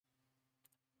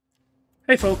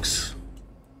Hey folks,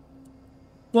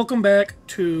 welcome back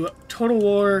to Total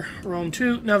War Rome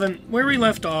 2. Now then, where we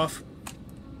left off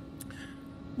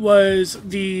was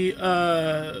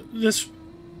this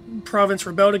province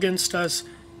rebelled against us.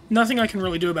 Nothing I can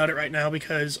really do about it right now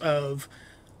because of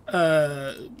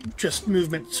just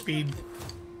movement speed.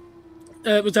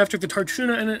 It was after the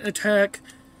Tartuna attack,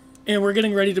 and we're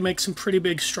getting ready to make some pretty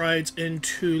big strides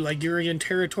into Ligurian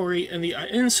territory, and the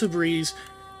Insubres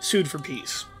sued for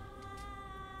peace.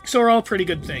 So are all pretty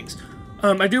good things.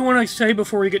 I do want to say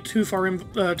before we get too far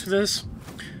into this,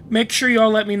 make sure you all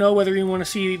let me know whether you want to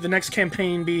see the next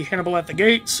campaign be Hannibal at the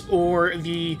Gates or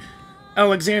the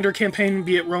Alexander campaign,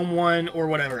 be it Rome 1 or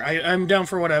whatever. I'm down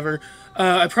for whatever.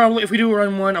 If we do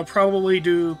Rome 1, I'll probably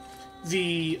do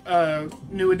the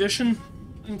new edition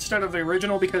instead of the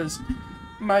original because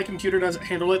my computer doesn't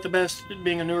handle it the best,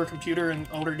 being a newer computer and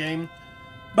older game.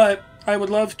 But I would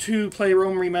love to play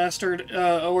Rome Remastered,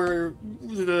 or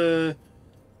the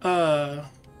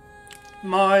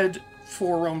mod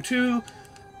for Rome 2,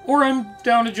 or I'm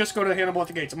down to just go to Hannibal at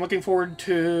the Gates. I'm looking forward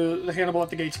to the Hannibal at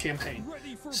the Gates campaign.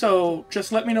 So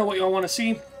just let me know what y'all want to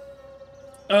see.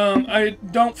 I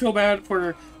don't feel bad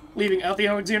for leaving out the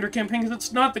Alexander campaign, because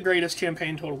it's not the greatest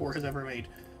campaign Total War has ever made.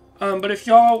 But if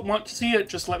y'all want to see it,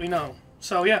 just let me know.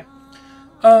 So yeah.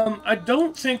 I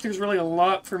don't think there's really a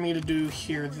lot for me to do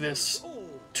here this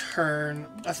turn.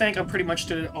 I think I pretty much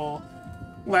did it all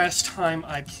last time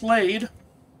I played.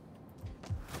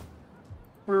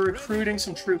 We're recruiting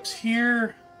some troops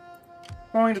here.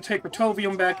 Going to take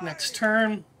Retovium back next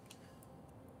turn.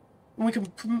 We're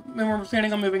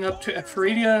planning on moving up to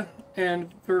Epheria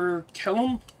and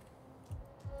Vercellum.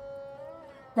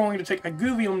 Going to take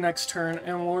Aguvium next turn,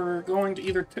 and we're going to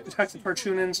either attack the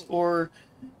Tartunans or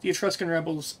the Etruscan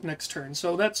rebels next turn.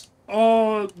 So that's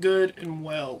all good and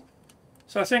well.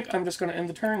 So I think I'm just going to end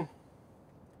the turn.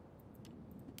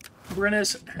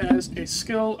 Brennus has a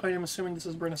skill. I am assuming this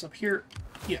is Brennus up here.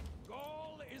 Yeah.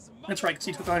 That's right, because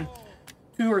he took on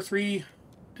 2 or 3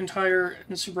 entire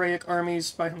Insubraic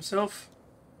armies by himself.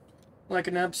 Like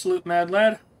an absolute mad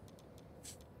lad.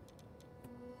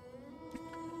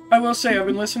 I will say, I've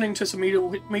been listening to some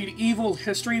medieval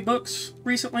history books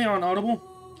recently on Audible.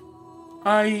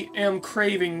 I am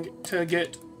craving to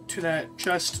get to that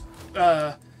just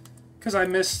because I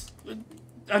miss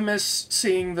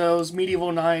seeing those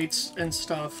medieval knights and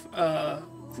stuff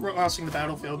crossing the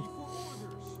battlefield.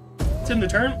 It's in the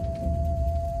turn.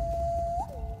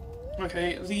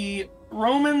 Okay, the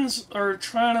Romans are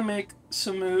trying to make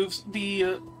some moves.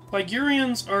 The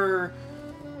Ligurians are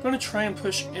going to try and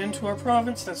push into our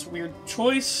province. That's a weird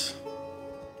choice.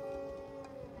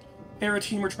 Era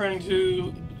team are trying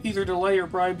to either delay or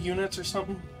bribe units or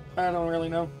something. I don't really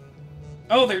know.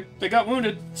 Oh, they got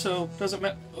wounded, so doesn't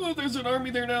matter. Oh, there's an army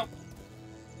there now.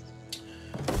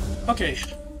 Okay.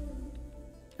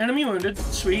 Enemy wounded.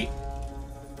 Sweet.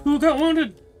 Who got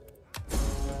wounded?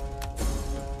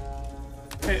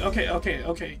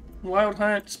 Okay. Wild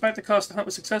hunt. Despite the cost, the hunt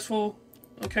was successful.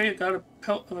 Okay, it got a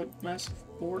pelt of a massive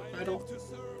boar. I don't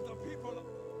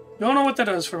know what that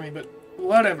does for me, but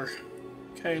whatever.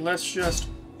 Okay, let's just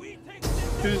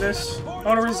do this.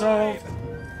 Auto-resolve.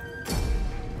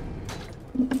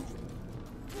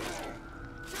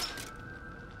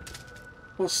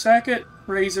 We'll sack it,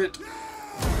 raise it,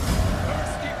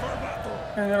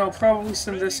 and then I'll probably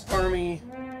send this army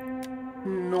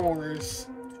north.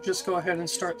 Just go ahead and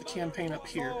start the campaign up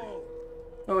here.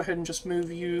 Go ahead and just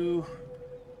move you.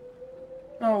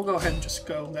 Oh, we'll go ahead and just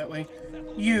go that way.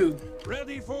 You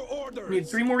need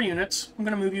 3 more units. I'm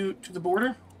going to move you to the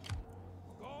border.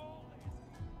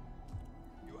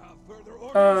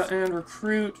 And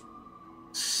recruit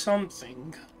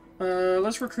something.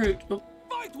 Let's recruit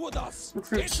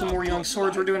some more young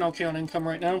swords. We're doing okay on income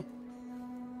right now.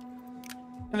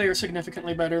 And they are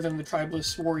significantly better than the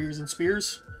tribeless warriors and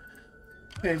spears.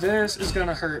 Okay, this is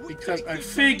gonna hurt because I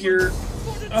figure...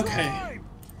 Okay.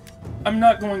 I'm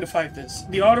not going to fight this.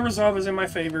 The auto-resolve is in my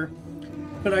favor,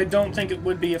 but I don't think it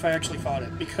would be if I actually fought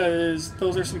it, because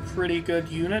those are some pretty good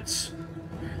units.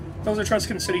 Those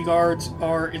Etruscan city guards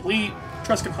are elite,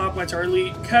 Etruscan hoplites are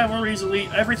elite, cavalry's elite,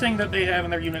 everything that they have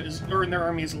in their unit is, or in their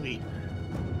army is elite.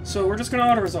 So we're just going to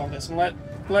auto-resolve this and let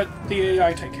the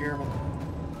AI take care of them.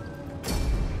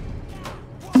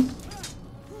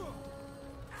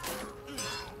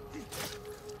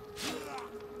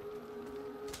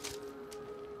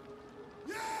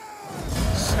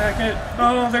 Sack it.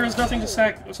 Oh, there was nothing to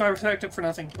sack, so I sacked it for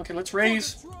nothing. Okay, let's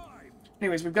raise.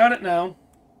 Anyways, we've got it now.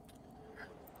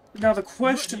 Now the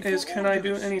question is, can I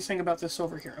do anything about this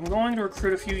over here? I'm going to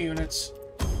recruit a few units.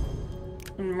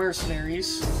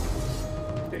 Mercenaries.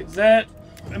 Okay, that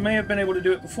I may have been able to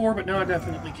do it before, but now I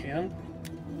definitely can.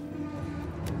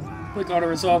 Quick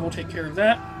auto-resolve will take care of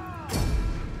that.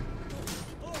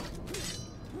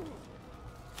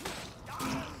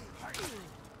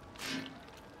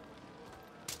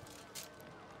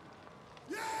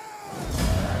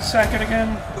 Sack it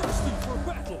again.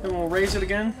 Then we'll raise it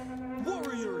again.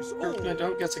 Or, I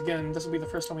don't guess again. This will be the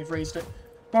first time we've raised it.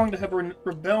 Going to have a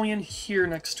rebellion here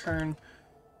next turn.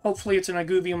 Hopefully it's an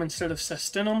Iguvium instead of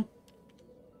Sestinum.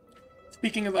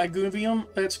 Speaking of Iguvium,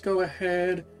 let's go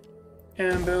ahead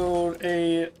and build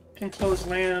a enclosed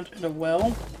land and a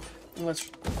well. And let's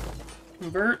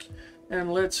convert.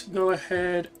 And let's go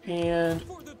ahead and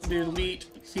delete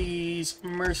these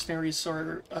mercenaries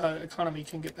so our economy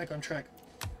can get back on track.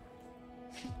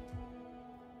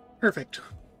 Perfect.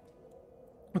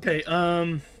 Okay,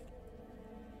 that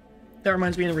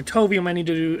reminds me, in Retovium I need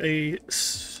to do a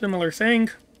similar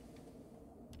thing.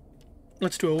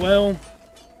 Let's do a well.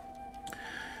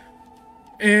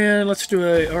 And let's do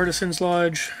a Artisan's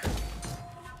Lodge.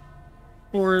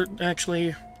 Or,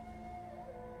 actually,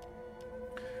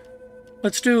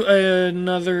 let's do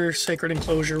another Sacred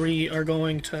Enclosure. We are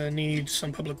going to need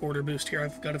some public order boost here,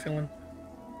 I've got a feeling.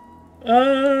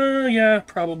 Yeah,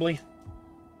 probably.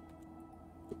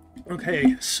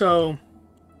 Okay, so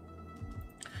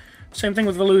same thing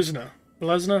with Veluzna.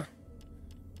 Veluzna.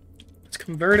 Let's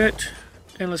convert it,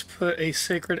 and let's put a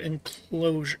Sacred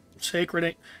Enclosure.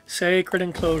 Sacred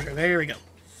Enclosure. There we go.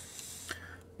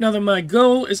 Now then, my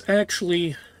goal is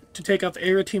actually to take out the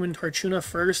Aeroteam and Tarchuna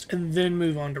first, and then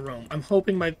move on to Rome. I'm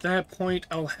hoping by that point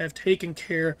I'll have taken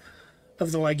care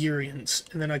of the Ligurians,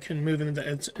 and then I can move into the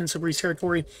Insubris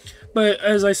territory. But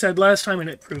as I said last time, and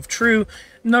it proved true,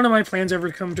 none of my plans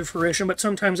ever come to fruition, but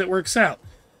sometimes it works out.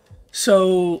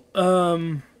 So,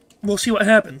 we'll see what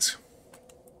happens.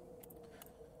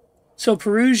 So,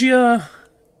 Perugia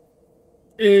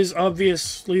is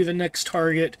obviously the next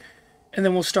target, and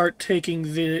then we'll start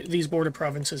taking these border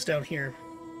provinces down here.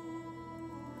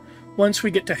 Once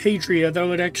we get to Hadria, that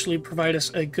would actually provide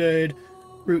us a good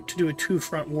route to do a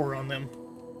two-front war on them.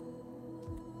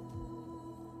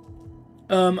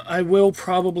 I will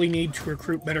probably need to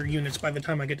recruit better units by the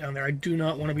time I get down there. I do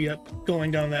not want to be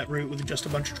going down that route with just a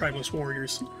bunch of tribalist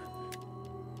warriors.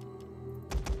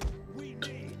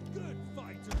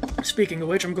 Speaking of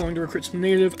which, I'm going to recruit some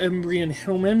native Embrian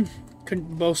hillmen. Can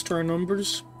bolster our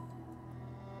numbers.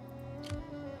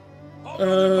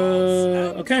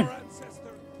 Okay.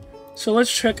 So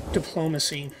let's check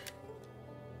diplomacy.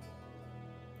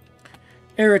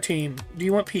 Aeroteam, do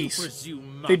you want peace?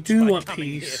 They do want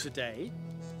peace.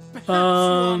 Perhaps you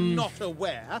are not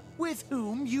aware with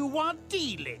whom you are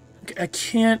dealing. I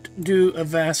can't do a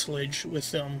vassalage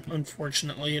with them,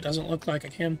 unfortunately. It doesn't look like I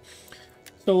can.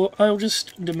 So I'll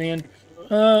just demand...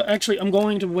 actually, I'm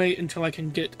going to wait until I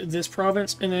can get this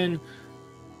province, and then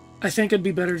I think it'd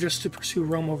be better just to pursue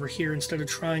Rome over here instead of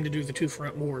trying to do the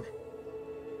two-front war.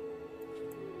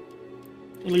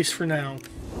 At least for now.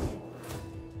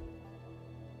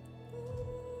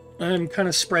 I'm kind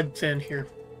of spread thin here.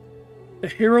 The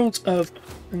Heralds of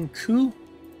Nku.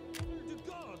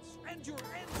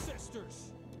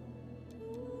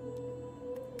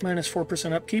 Minus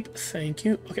 4% upkeep. Thank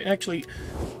you. Okay, actually,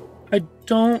 I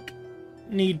don't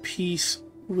need peace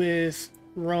with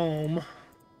Rome.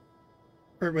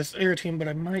 Or with Aeroteam, but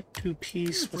I might do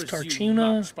peace with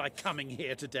Tarchuna. By coming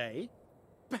here today.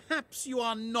 Perhaps you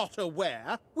are not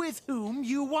aware with whom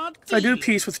you are dealing. If I do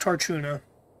peace with Tarchuna,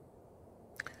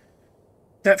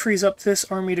 that frees up this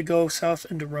army to go south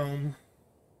into Rome.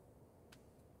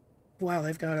 Wow,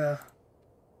 they've got a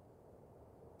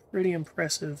pretty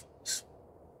impressive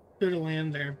bit of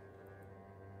land there.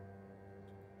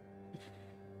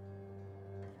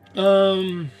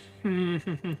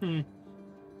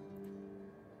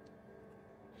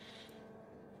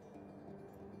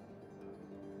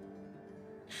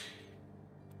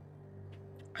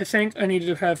 I think I need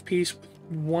to have peace with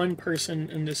one person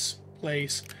in this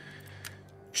place,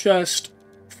 just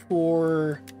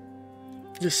for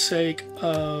the sake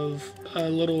of a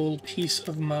little peace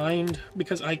of mind,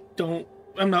 because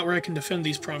I'm not where I can defend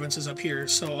these provinces up here,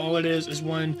 so all it is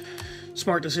one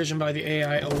smart decision by the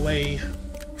AI away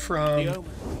from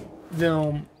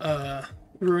them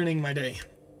ruining my day.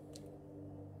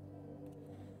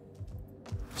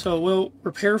 So we'll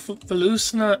repair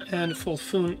Veluzna and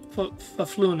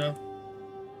Fafluna.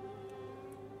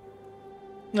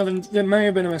 Now, that may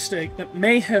have been a mistake. That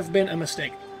may have been a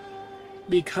mistake.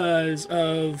 Because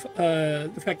of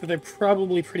the fact that they're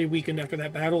probably pretty weakened after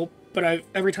that battle. But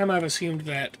every time I've assumed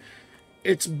that,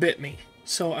 it's bit me.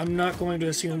 So I'm not going to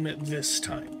assume it this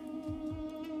time.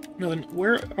 Now then,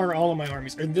 where are all of my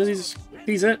armies? Are these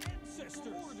it?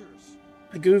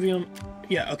 Aguvium.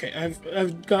 Yeah, okay.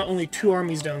 I've got only 2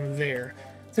 armies down there.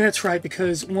 That's right,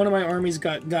 because one of my armies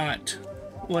got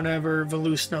whenever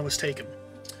Volusna was taken.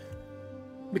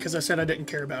 Because I said I didn't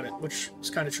care about it, which is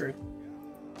kind of true.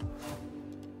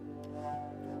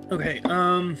 Okay,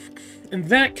 in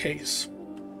that case,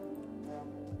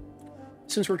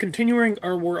 since we're continuing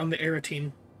our war on the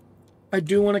Aretine, I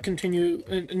do want to continue,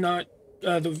 not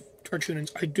the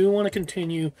Tarchunans, I do want to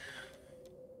continue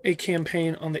a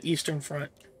campaign on the Eastern Front.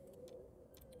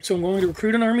 So I'm going to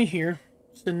recruit an army here,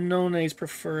 Senones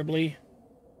preferably,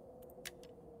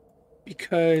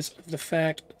 because of the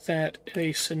fact that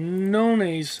a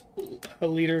Senones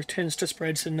leader tends to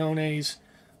spread Senones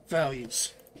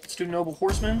values. Let's do Noble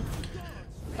Horsemen.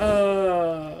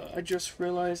 I just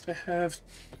realized I have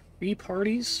 3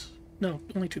 parties? No,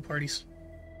 only 2 parties.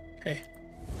 Okay.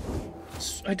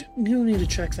 I do need to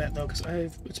check that, though, because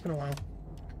it's been a while.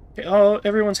 Okay, oh,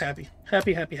 everyone's happy.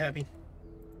 Happy, happy, happy.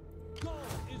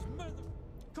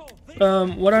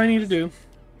 What I need to do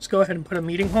is go ahead and put a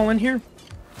meeting hall in here.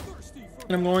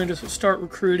 And I'm going to start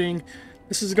recruiting.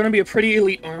 This is going to be a pretty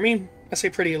elite army. I say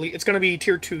pretty elite. It's going to be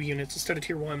tier 2 units instead of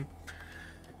tier 1.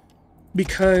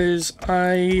 Because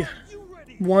I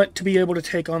want to be able to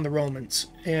take on the Romans.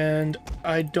 And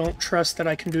I don't trust that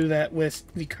I can do that with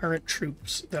the current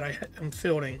troops that I am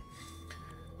fielding.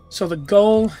 So the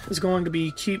goal is going to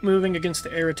be keep moving against the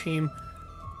Aretine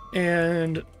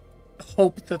and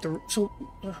hope that the... So,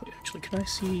 actually, can I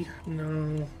see?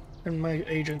 No. And my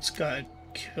agents got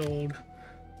killed.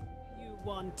 You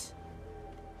want...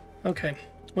 Okay.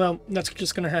 Well, that's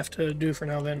just going to have to do for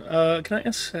now then. Can I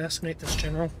assassinate this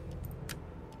general?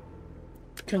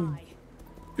 Can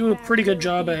do a pretty good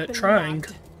job at trying.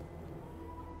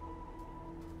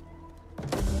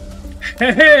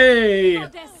 Hey!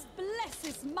 Goddess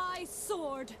blesses my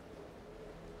sword.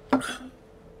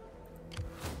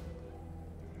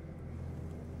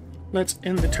 Let's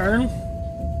end the turn.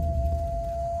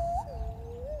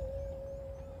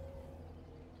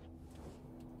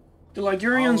 The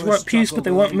Ligurians want peace, but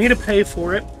they want me to pay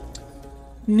for it.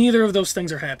 Neither of those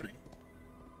things are happening.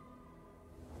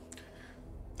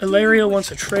 Ilaria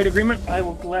wants a trade agreement. I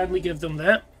will gladly give them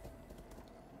that.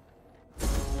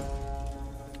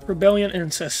 Rebellion in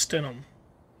Senones.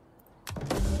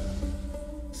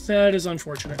 That is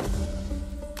unfortunate.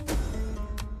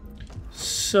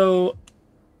 So,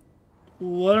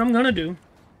 what I'm gonna do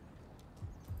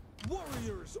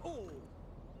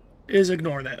is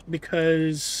ignore that,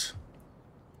 because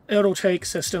it'll take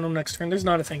Senones next turn. There's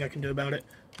not a thing I can do about it.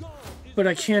 But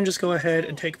I can just go ahead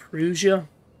and take Perugia,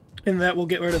 and that will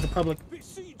get rid of the public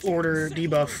order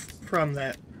debuff from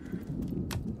that.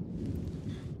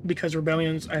 Because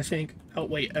rebellions, I think,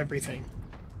 outweigh everything.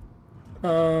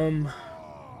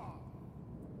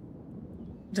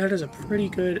 That is a pretty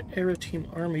good Aretine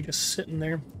army just sitting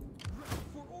there.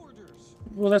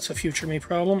 Well, that's a future me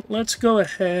problem. Let's go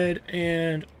ahead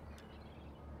and...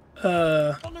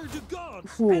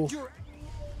 Whew.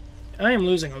 I am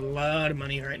losing a lot of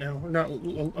money right now.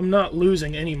 I'm not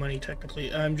losing any money,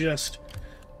 technically. I'm just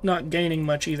not gaining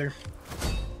much either.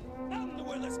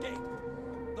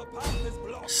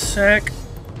 Sack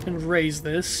and raise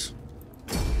this.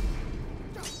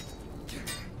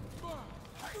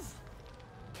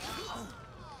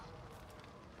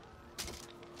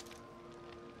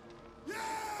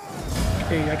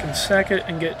 Okay, I can sack it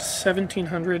and get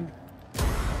 1,700.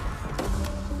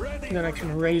 And then I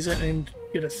can raise it and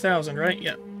get 1,000, right?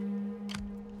 Yeah.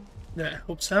 That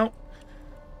helps out.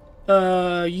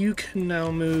 You can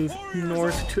now move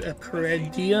north to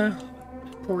Eperedia.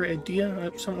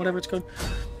 Whatever it's called.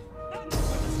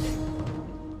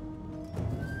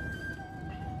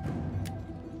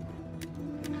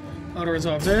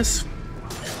 Auto-resolve this.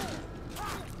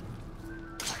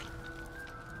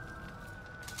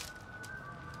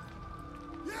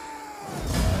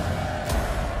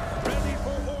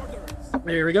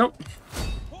 There we go.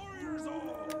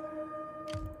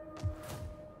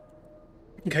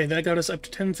 Okay, that got us up to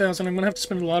 10,000. I'm going to have to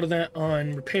spend a lot of that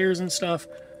on repairs and stuff,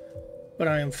 but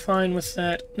I am fine with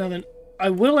that. Now then, I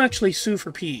will actually sue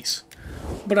for peace,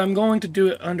 but I'm going to do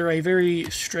it under a very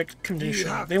strict condition.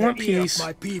 They want peace.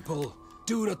 My people,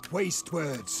 do not waste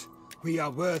words. We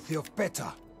are worthy of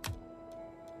better.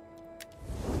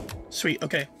 Sweet,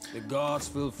 okay. The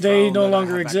gods will they no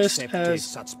longer exist as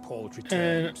such paltry an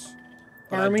terms.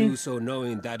 army, I do so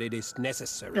knowing that it is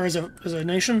necessary. or as a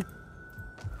nation.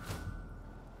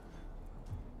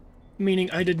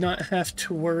 Meaning I did not have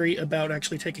to worry about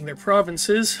actually taking their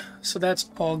provinces, so that's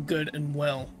all good and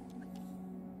well.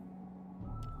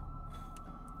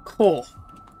 Cool.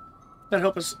 That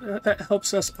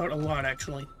helps us out a lot,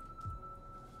 actually.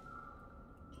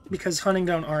 Because hunting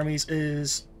down armies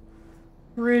is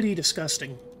pretty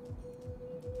disgusting.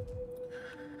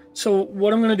 So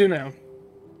what I'm going to do now,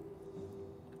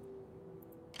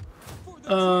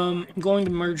 I'm going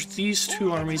to merge these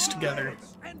two armies together.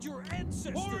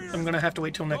 I'm going to have to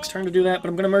wait till next turn to do that, but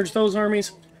I'm going to merge those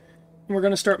armies, and we're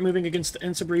going to start moving against the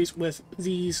Insabres with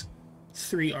these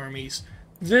three armies.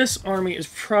 This army is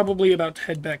probably about to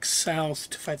head back south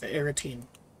to fight the Aretine.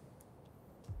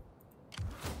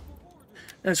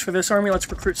 As for this army, let's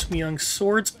recruit some young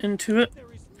swords into it.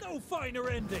 I'll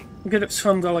get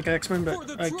some Gallic Axemen,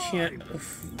 but I can't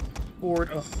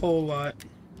afford a whole lot.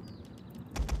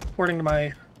 According to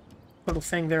my little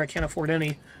thing there, I can't afford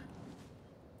any.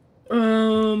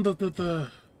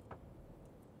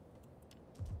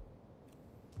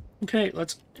 Okay,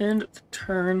 let's end the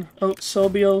turn. Oh,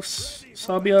 Sobios,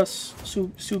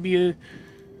 Subia,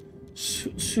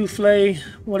 Souffle,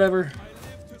 whatever.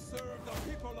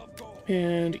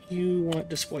 And you want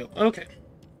despoil. Okay.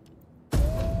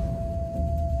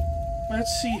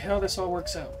 Let's see how this all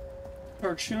works out.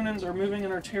 Our Senones are moving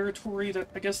in our territory.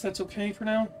 I guess that's okay for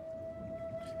now.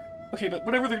 Okay, but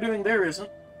whatever they're doing there isn't.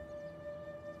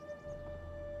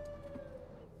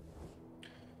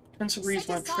 Insabres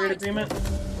want trade agreement.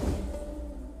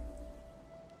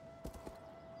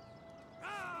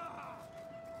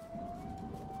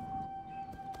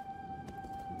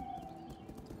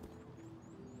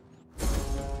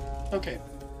 Okay.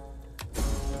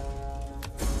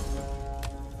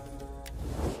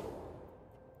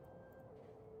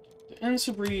 The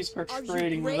Insabres are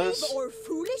trading with us. Are you brave or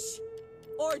foolish?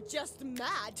 Or just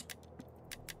mad?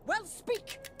 Well,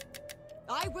 speak.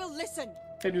 I will listen.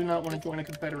 I do not want to join a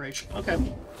confederation. Okay.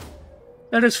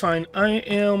 That is fine. I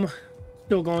am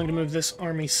still going to move this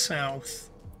army south.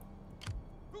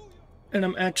 And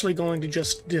I'm actually going to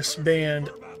just disband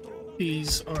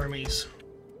these armies.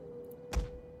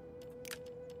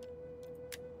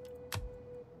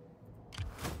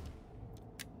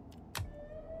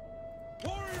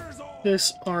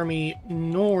 This army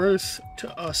north to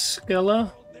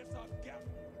Oscella,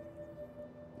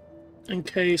 in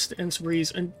case the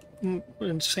Insabres, and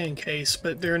say in case,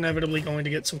 but they're inevitably going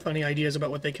to get some funny ideas about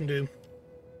what they can do.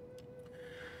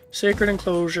 Sacred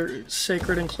enclosure,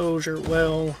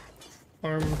 well,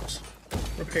 arms,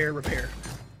 repair.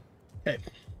 Okay.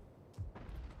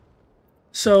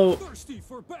 So, Thirsty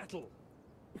for battle.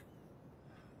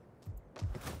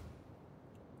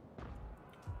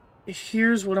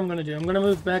 here's what I'm going to do. I'm going to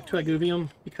move back to Aguvium,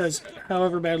 because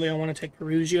however badly I want to take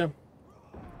Perugia,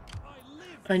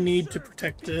 I need to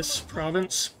protect this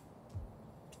province.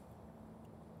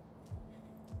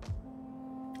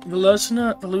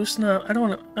 Velusna, I don't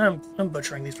want to, I'm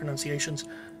butchering these pronunciations,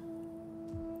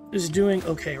 is doing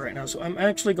okay right now, so I'm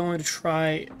actually going to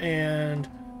try and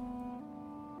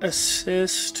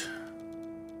assist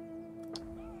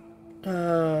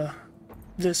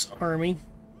this army,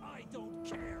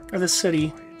 or the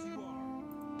city,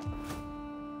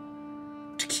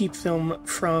 to keep them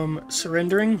from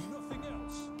surrendering.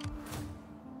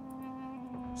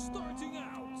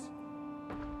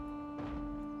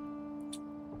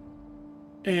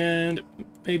 And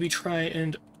maybe try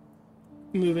and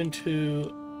move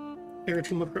into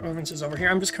Aretine provinces over here.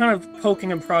 I'm just kind of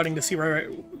poking and prodding to see where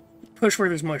I push where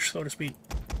there's mush, so to speak.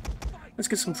 Let's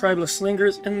get some tribalist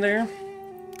slingers in there.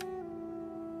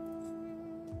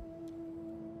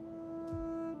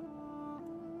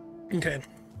 Okay.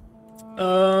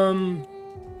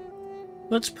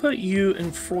 Let's put you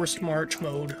in forced march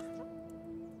mode.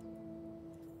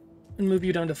 And move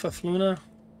you down to Fafluna.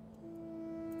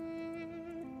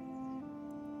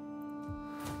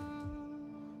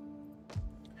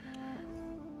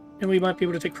 And we might be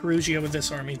able to take Perugia with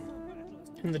this army.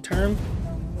 In the turn.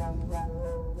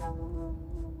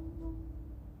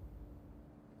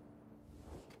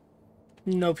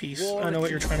 No peace. I know what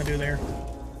you're trying to do there.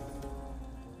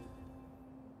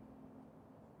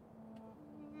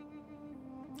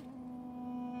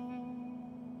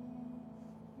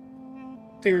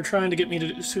 They were trying to get me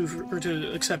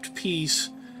to accept peace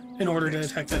in order to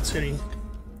attack that city.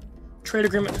 Trade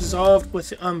agreement dissolved with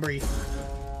the Umbri.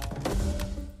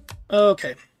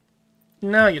 Okay.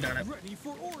 Now you done it.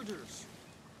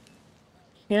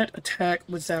 Can't attack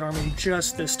with that army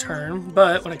just this turn,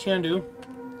 but what I can do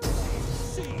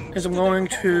is I'm going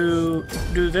to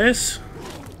do this.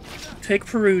 Take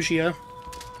Perugia.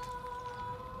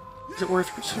 Is it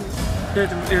worth...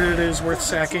 It is worth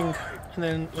sacking. And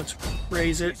then let's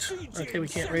raise it. Okay, we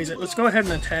can't raise it. Let's go ahead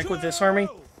and attack with this army.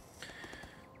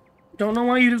 Don't know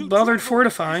why you bothered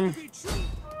fortifying. It's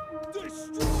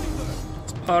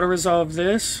auto-resolve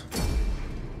this.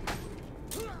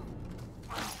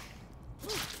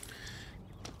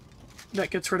 That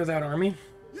gets rid of that army.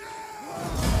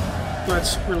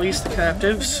 Let's release the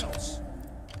captives.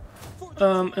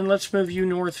 And let's move you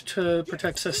north to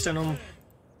protect Senones.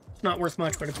 It's not worth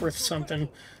much, but it's worth something.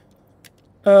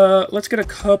 Let's get a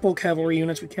couple cavalry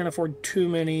units. We can't afford too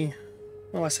many.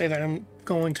 Well, I say that. I'm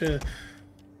going to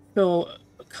fill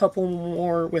a couple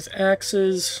more with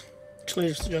axes.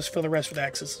 Actually, just fill the rest with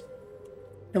axes.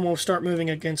 And we'll start moving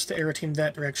against the air team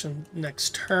that direction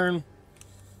next turn.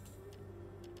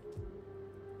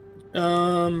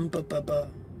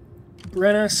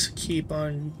 Brennus, keep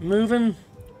on moving.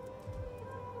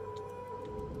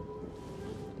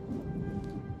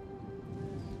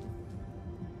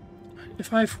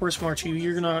 If I force march you,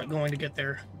 you're not going to get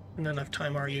there in enough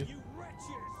time, are you?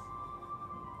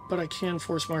 But I can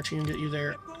force march you and get you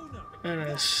there in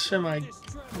a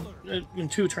in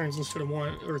 2 turns instead of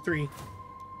 1 or 3.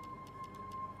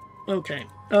 Okay.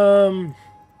 We're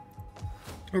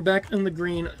back in the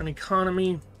green on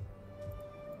economy.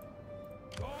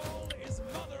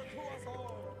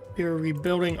 We're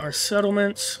rebuilding our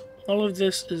settlements. All of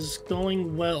this is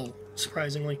going well,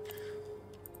 surprisingly.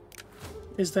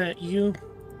 Is that you?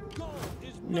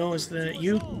 No, is that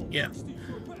you? Yeah.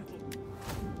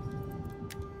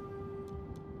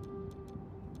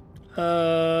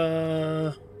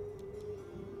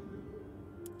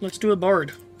 Let's do a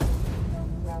bard.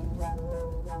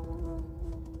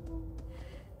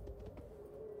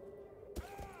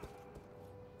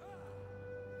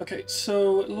 Okay,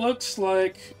 so it looks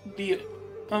like the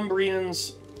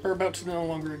Umbrians are about to no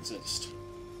longer exist.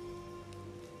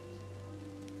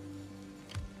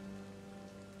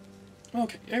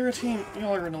 Okay, Aeratine,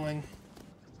 y'all are annoying.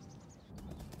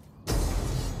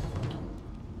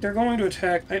 They're going to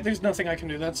attack. There's nothing I can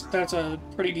do. That's a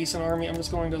pretty decent army. I'm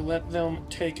just going to let them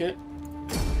take it.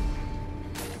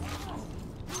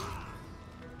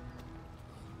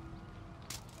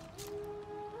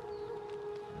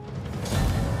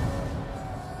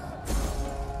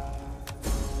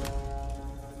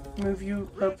 Move you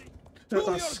up to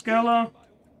Oscella.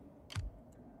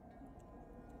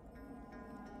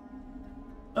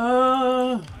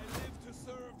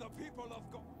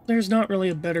 There's not really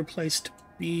a better place to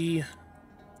be.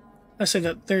 I say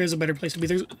that there is a better place to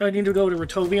be. I need to go to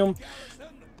Retovium.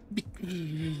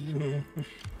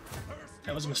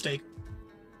 That was a mistake.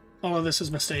 All of this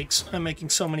is mistakes. I'm making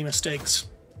so many mistakes.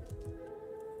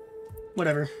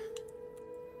 Whatever.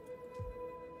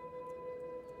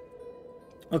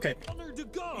 Okay.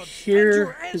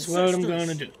 Here is what I'm going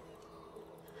to do.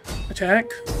 Attack.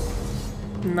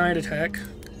 Night attack.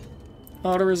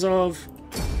 Auto-resolve.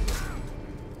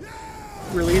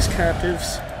 Release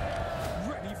captives.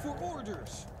 Ready for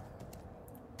orders.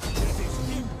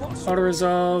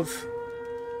 Auto-resolve.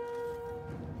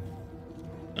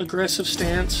 Aggressive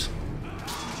stance.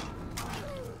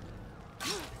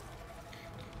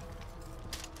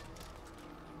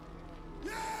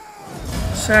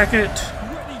 Sack it.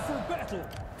 Ready for battle.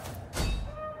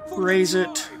 Raise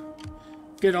it.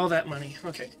 Get all that money.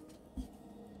 Okay.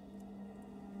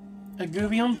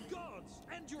 Aguvium.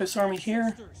 This army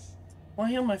here.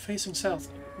 Why am I facing south?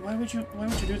 Why would you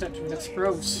do that to me? That's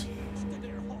gross.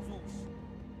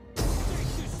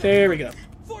 There we go.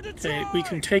 Okay, we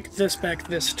can take this back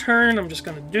this turn. I'm just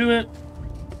gonna do it.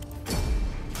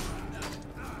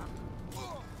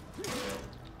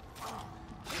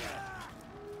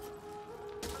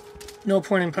 No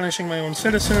point in punishing my own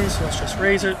citizens, so let's just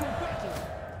raise it.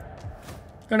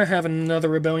 Gonna have another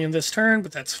rebellion this turn,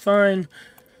 but that's fine.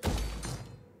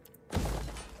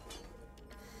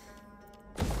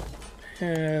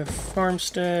 Have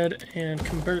farmstead and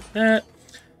convert that.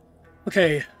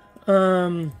 Okay,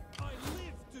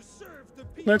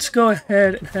 let's go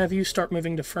ahead and have you start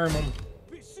moving to Firmum.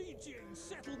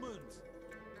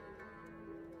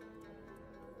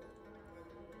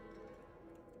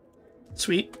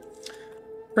 Sweet.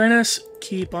 Brennus,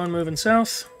 keep on moving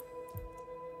south.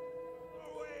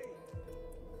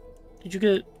 Did you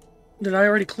get... Did I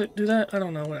already do that? I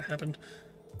don't know what happened.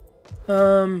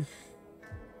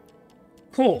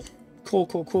 Cool.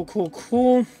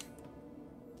 Cool.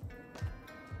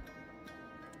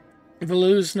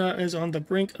 Veluzna is on the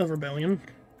brink of rebellion.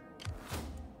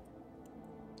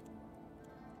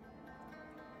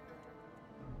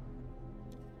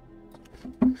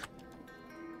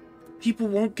 People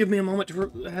won't give me a moment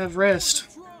to have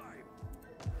rest.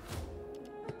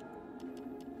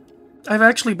 I've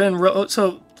actually been...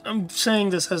 So, I'm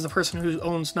saying this as the person who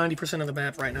owns 90% of the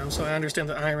map right now, so I understand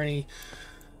the irony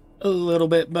a little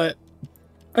bit, but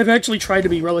I've actually tried to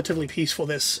be relatively peaceful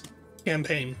this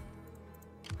campaign.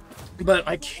 But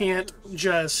I can't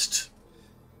just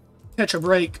catch a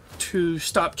break to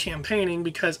stop campaigning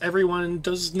because everyone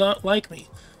does not like me.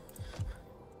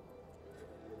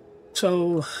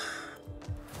 So,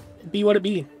 be what it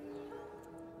be.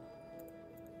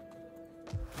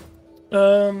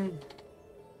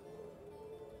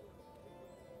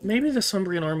 Maybe the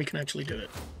Sumbrian army can actually do it.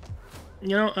 You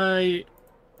know, I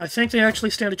think they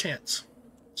actually stand a chance.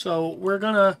 So, we're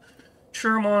gonna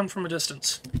cheer them on from a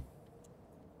distance.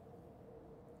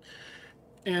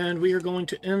 And we are going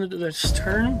to end this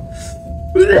turn.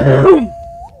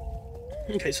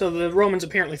 Okay, so the Romans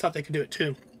apparently thought they could do it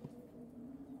too.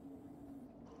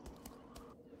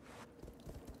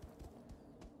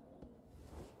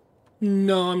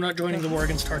 No, I'm not joining the war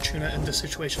against Tarchuna in this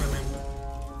situation I'm in.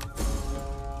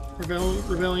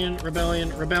 Rebellion,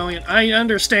 rebellion, rebellion. I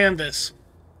understand this.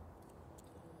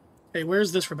 Okay,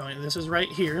 where's this rebellion? This is right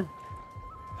here.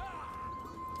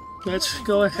 Let's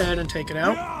go ahead and take it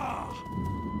out.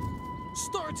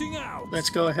 Starting out. Let's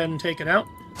go ahead and take it out.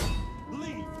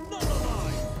 Leave none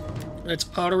alive. Let's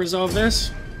auto-resolve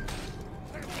this.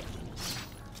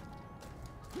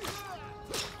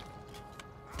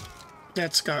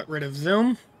 That's got rid of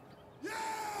them.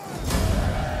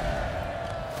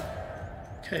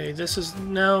 Okay, this is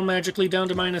now magically down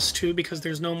to -2 because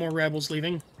there's no more rebels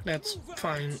leaving. That's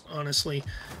fine, honestly.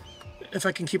 If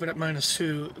I can keep it at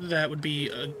 -2, that would be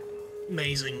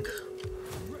amazing.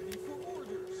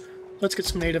 Let's get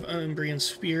some native Umbrian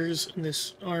spears in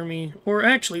this army. Or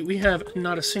actually, we have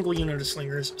not a single unit of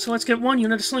slingers, so let's get 1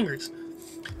 unit of slingers.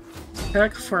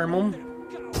 Attack, farm them.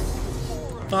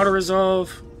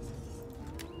 Auto-resolve.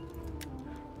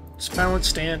 Balance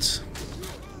stance.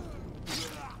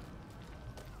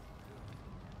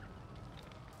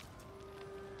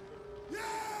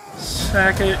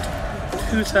 Sack it.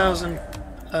 2,000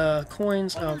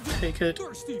 coins. I'll take it.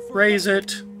 Raise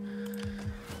it.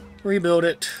 Rebuild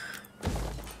it.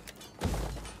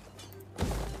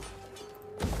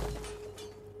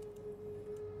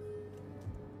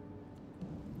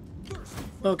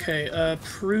 Okay,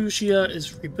 Perugia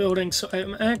is rebuilding, so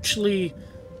I'm actually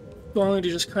going to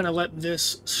just kind of let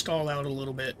this stall out a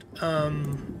little bit.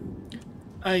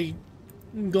 I'm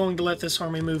going to let this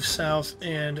army move south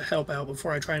and help out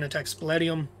before I try and attack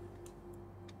Spaladium.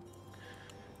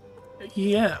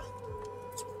 Yeah.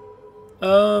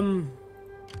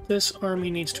 This army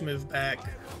needs to move back.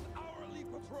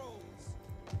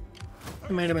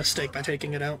 I made a mistake by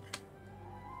taking it out.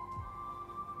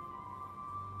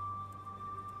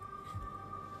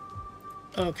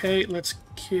 Okay, let's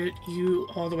get you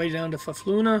all the way down to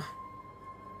Fafluna.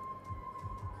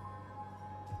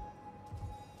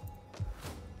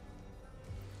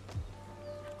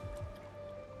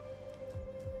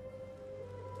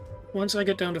 Once I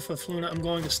get down to Fafluna, I'm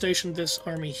going to station this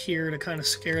army here to kind of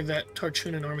scare that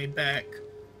Tarchunan army back.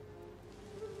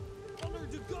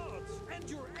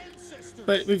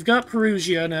 But we've got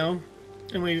Perugia now,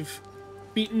 and we've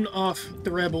beaten off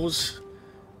the rebels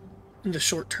in the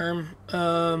short term.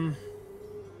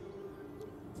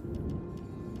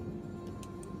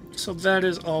 So that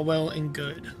is all well and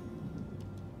good.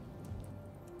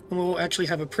 And we'll actually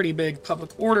have a pretty big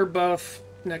public order buff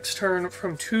next turn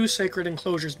from 2 sacred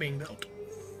enclosures being built.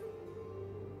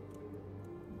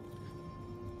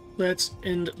 Let's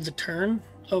end the turn.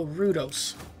 Oh,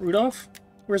 Rudolph. Rudolph?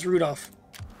 Where's Rudolph?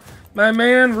 My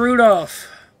man, Rudolph!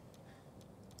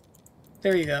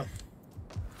 There you go.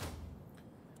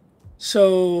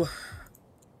 So,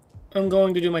 I'm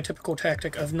going to do my typical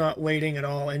tactic of not waiting at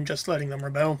all and just letting them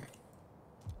rebel.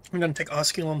 I'm going to take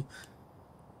Osculum.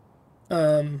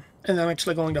 And I'm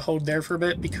actually going to hold there for a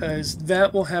bit because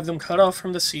that will have them cut off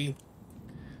from the sea.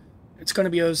 It's going to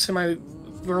be a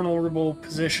semi-vulnerable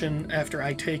position after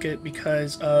I take it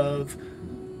because of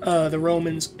the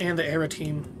Romans and the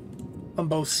Aretine on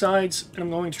both sides. And I'm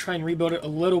going to try and rebuild it a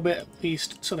little bit at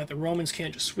least so that the Romans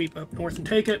can't just sweep up north and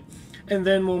take it. And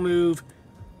then we'll move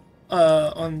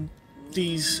on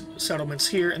these settlements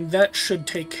here, and that should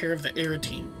take care of the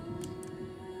Aretine.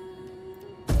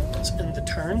 Let's end the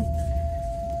turn.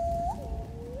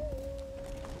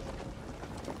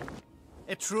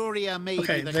 Etruria may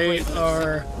Okay, be the they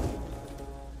are...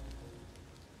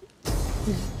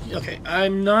 Okay,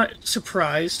 I'm not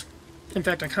surprised. In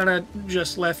fact, I kind of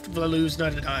just left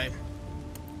Vlaluzna to die.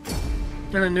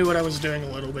 And I knew what I was doing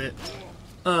a little bit.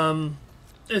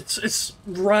 It's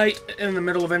right in the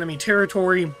middle of enemy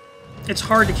territory. It's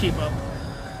hard to keep up.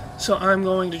 So I'm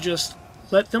going to just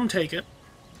let them take it.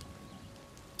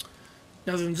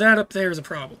 Now then, that up there is a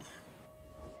problem.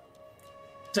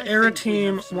 The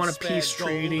Aretine want a peace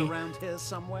treaty.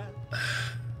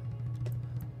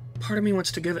 part of me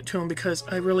wants to give it to him because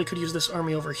I really could use this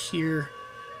army over here.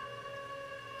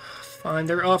 Fine,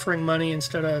 they're offering money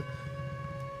instead of...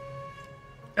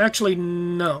 Actually,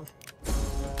 no.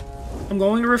 I'm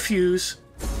going to refuse.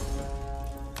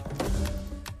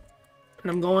 And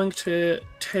I'm going to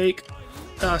take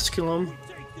Asculum.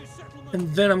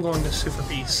 And then I'm going to sue for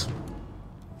peace.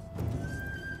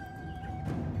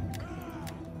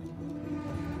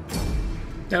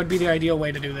 That would be the ideal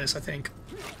way to do this, I think.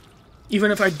 Even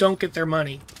if I don't get their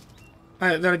money.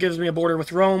 That gives me a border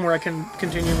with Rome where I can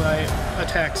continue my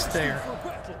attacks there.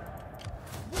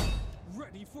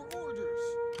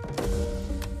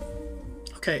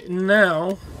 Okay,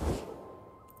 now...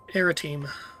 Aretime.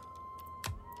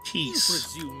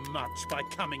 Peace. You presume much by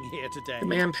coming here today.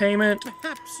 Demand payment.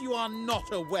 Perhaps you are not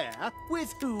aware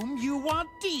with whom you are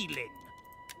dealing.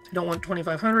 I don't want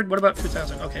 2,500. What about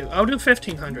 2,000? Okay, I'll do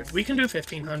 1,500. We can do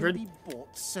 1,500. Be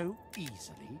bought so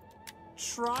easily.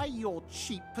 Try your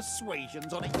cheap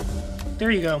persuasions on it.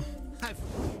 There you go.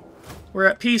 We're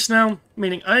at peace now,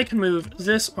 meaning I can move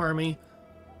this army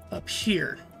up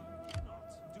here.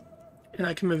 And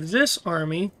I can move this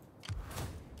army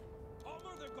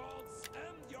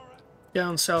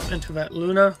down south into that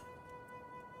Luna.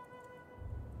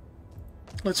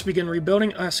 Let's begin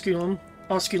rebuilding Asculum,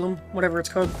 whatever it's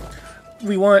called.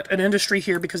 We want an industry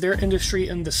here because their industry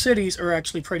in the cities are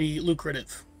actually pretty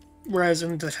lucrative. Whereas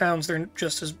in the towns, they're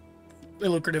just as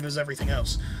lucrative as everything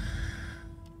else.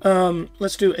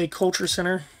 Let's do a culture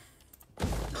center.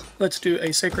 Let's do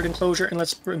a sacred enclosure, and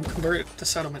let's convert it to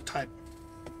settlement type.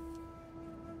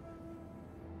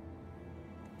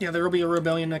 Yeah, there will be a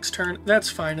rebellion next turn. That's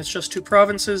fine. It's just 2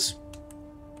 provinces.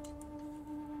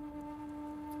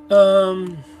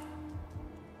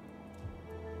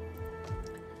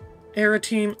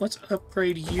 Aretime, let's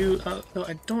upgrade you. Though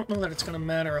I don't know that it's going to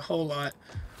matter a whole lot.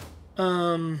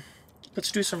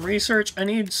 Let's do some research. I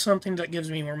need something that gives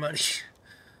me more money.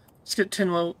 Let's get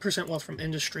 10% wealth from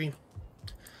industry.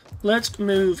 Let's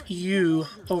move you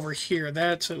over here.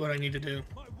 That's what I need to do.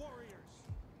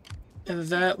 And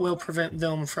that will prevent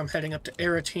them from heading up to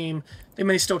Aretime. They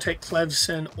may still take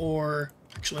Clevson or...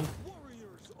 Actually,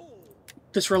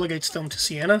 this relegates them to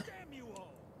Siena.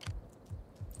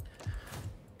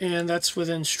 And that's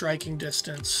within striking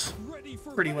distance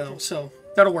pretty well, so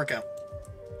that'll work out.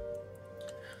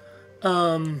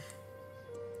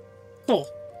 Cool.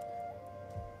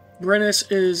 Brennus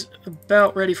is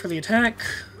about ready for the attack.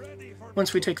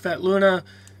 Once we take that Luna,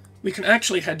 we can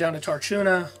actually head down to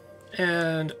Tarchuna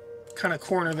and kind of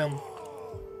corner them.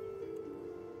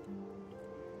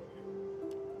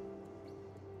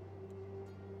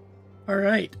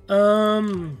 Alright,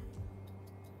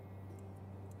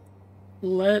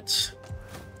 let's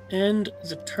end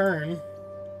the turn.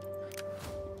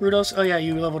 Rudolph, oh yeah,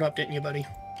 you leveled up, didn't you, buddy?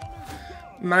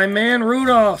 My man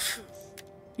Rudolph!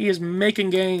 He is making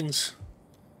gains.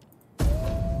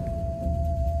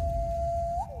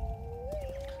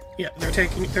 Yeah,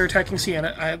 they're attacking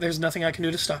Siena. There's nothing I can do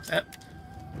to stop that.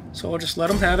 So I'll just let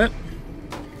them have it.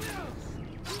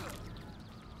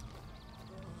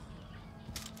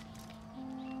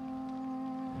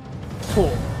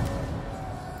 Cool.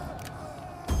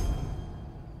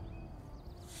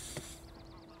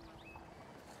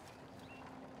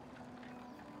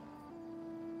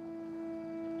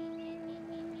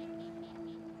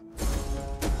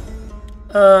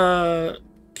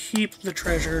 Keep the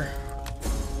treasure.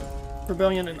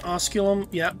 Rebellion in Osculum,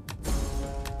 yep.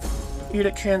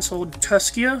 Edict cancelled.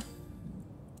 Tuscia?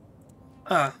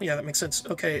 Ah, yeah, that makes sense.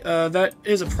 Okay, that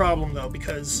is a problem, though,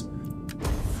 because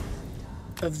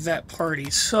of that party.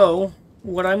 So,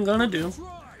 what I'm gonna do...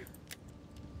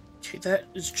 Okay, that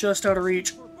is just out of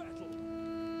reach.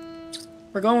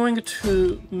 We're going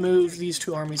to move these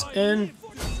 2 armies in.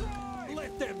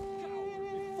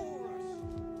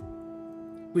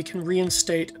 We can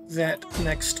reinstate that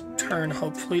next turn,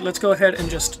 hopefully. Let's go ahead and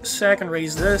just sack and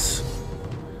raise this.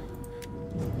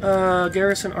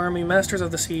 Garrison Army, Masters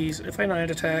of the Seas. If I night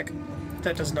attack,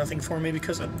 that does nothing for me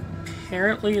because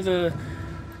apparently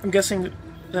I'm guessing...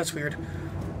 That's weird.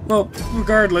 Well,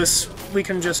 regardless, we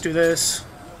can just do this.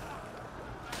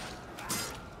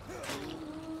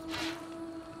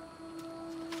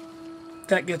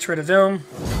 That gets rid of them.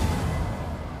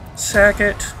 Sack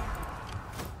it.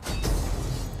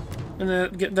 And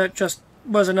that just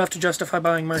was enough to justify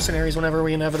buying mercenaries whenever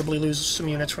we inevitably lose some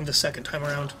units from the second time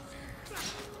around.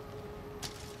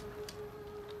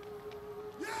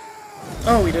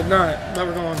 Oh, we did not. But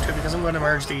we're going to, because I'm going to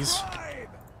merge these.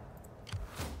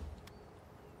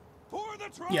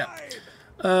 Yeah.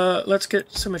 Let's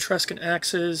get some Etruscan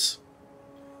axes.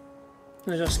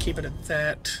 And just keep it at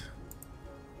that.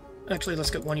 Actually,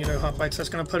 let's get 1 unit of hoplites. That's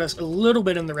going to put us a little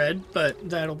bit in the red, but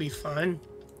that'll be fine.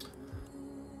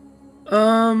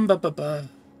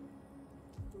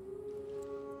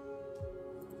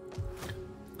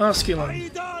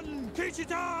 Osculum.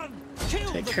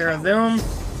 Take care of them.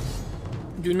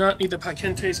 Do not need the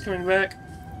Picentes coming back.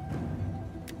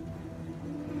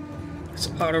 Let's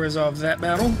auto-resolve that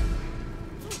battle.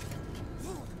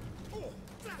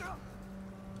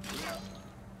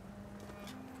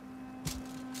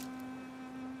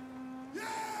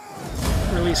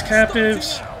 Release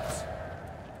captives.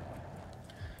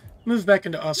 Move back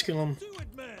into Osculum.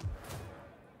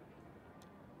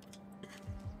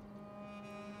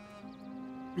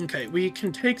 Okay, we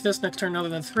can take this next turn. Now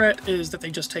the threat is that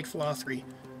they just take Phlothri.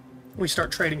 We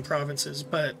start trading provinces,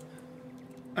 but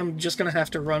I'm just going to have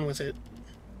to run with it.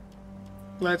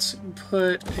 Let's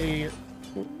put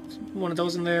one of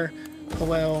those in there, a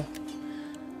well,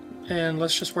 and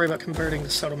let's just worry about converting the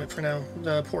settlement for now.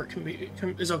 The port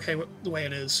is okay with the way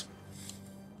it is.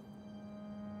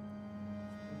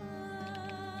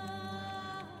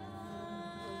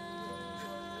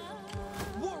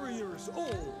 Warriors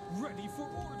all ready for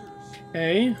orders.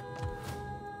 Okay.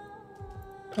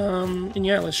 And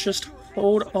yeah, let's just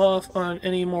hold off on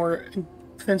any more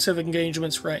offensive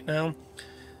engagements right now.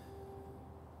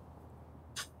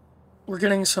 We're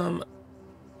getting some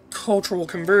cultural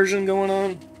conversion going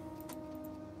on.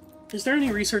 Is there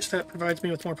any research that provides me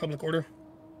with more public order?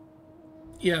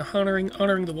 Yeah,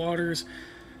 honoring the waters.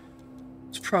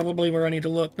 It's probably where I need to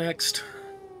look next.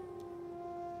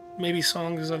 Maybe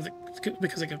songs of the,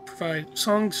 because it could provide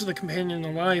songs of the companion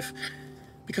of life,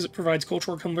 because it provides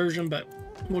cultural conversion, but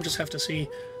we'll just have to see.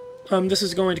 This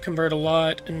is going to convert a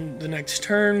lot in the next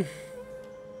turn,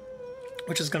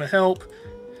 which is going to help,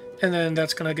 and then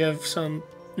that's going to give some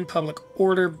public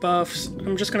order buffs.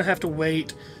 I'm just going to have to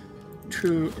wait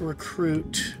to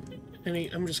recruit any.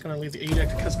 I'm just going to leave the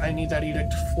edict because I need that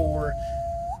edict for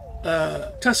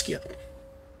Tuscia.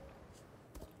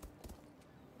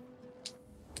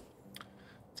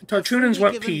 The Tarchunans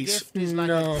want peace.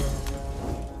 No.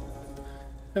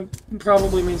 That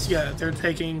probably means, yeah, they're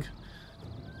taking...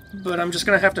 But I'm just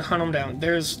going to have to hunt them down.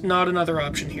 There's not another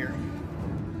option here.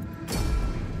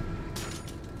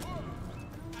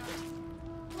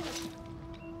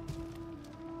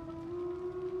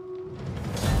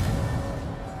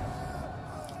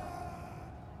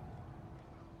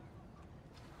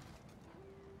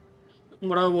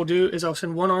 What I will do is I'll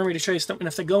send one army to chase them, and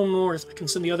if they go north, I can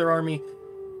send the other army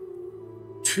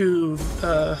to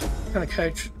kind of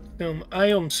catch them. I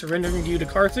am surrendering you to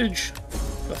Carthage.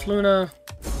 Fafluna.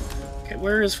 Okay,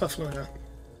 where is Fafluna?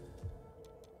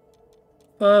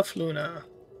 Fafluna.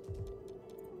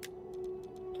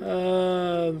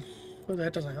 Well,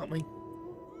 that doesn't help me.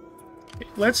 Okay,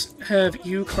 let's have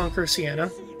you conquer Siena.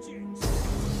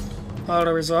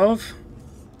 Auto-resolve.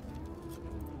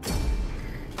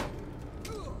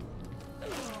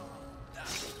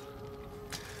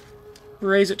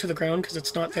 Raise it to the ground, because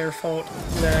it's not their fault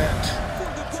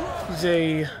that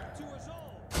they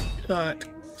got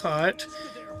caught.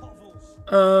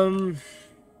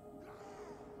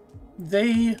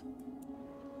 They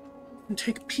can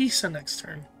take Pisa next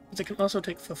turn. But they can also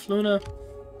take Fafluna.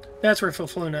 That's where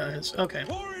Fafluna is. Okay.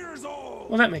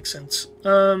 Well, that makes sense.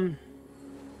 Nothing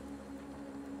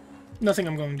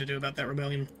I'm going to do about that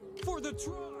rebellion. For the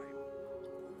tribe.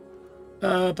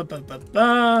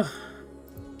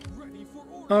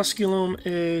 Osculum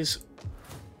is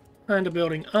kind of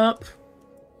building up.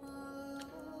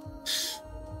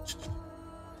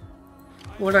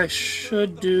 What I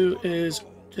should do is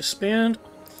disband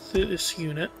this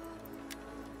unit,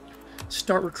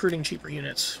 start recruiting cheaper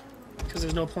units, because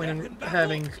there's no point in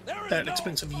having that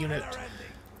expensive unit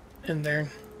in there.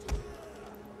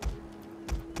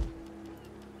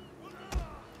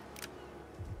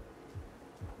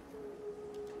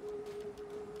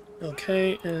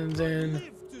 Okay, and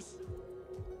then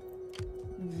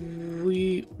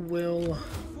we will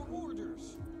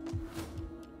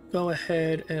go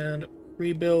ahead and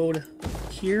rebuild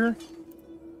here.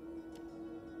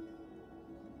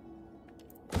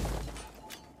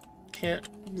 Can't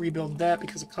rebuild that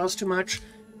because it costs too much.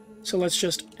 So let's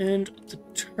just end the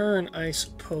turn, I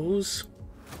suppose.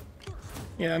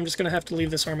 Yeah, I'm just going to have to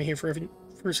leave this army here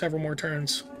for several more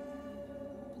turns.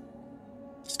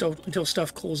 Still, until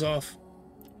stuff cools off.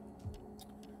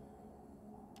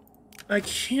 I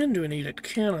can do an edict,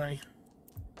 can I?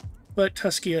 But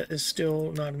Tuscia is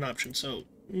still not an option, so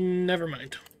never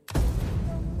mind.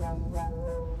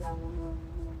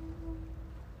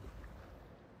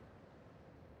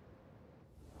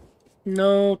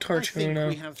 No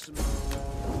Tarchuna.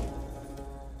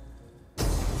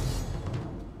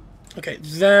 Okay,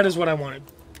 that is what I wanted.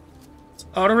 Let's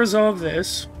auto-resolve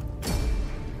this.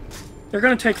 They're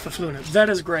going to take Fafluna. That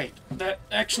is great. That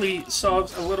actually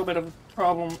solves a little bit of a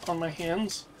problem on my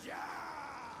hands.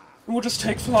 And we'll just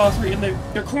take Flaw 3 in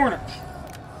their corner.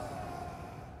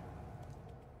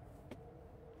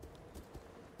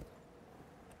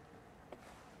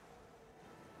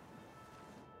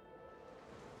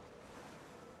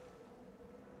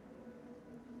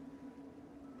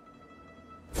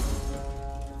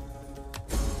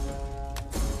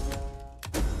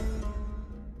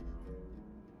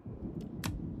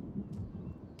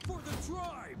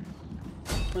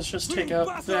 Let's just take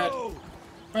out that.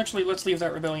 Actually, let's leave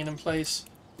that rebellion in place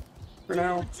for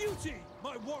now.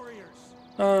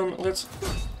 Let's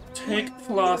take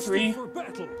Flaw 3,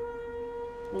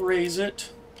 raise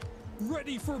it.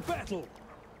 Ready for battle.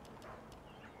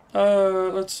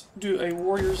 Let's do a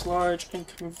Warrior's Lodge and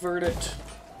convert it.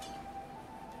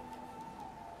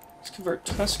 Let's convert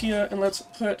Tuskia, and let's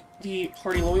put the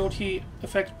party loyalty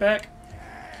effect back.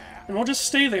 And we'll just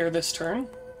stay there this turn.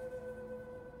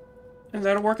 And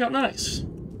that'll work out nice.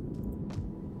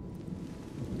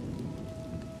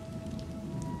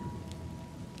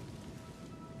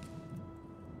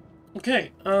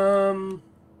 Okay,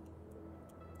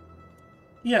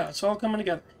 yeah, it's all coming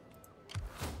together.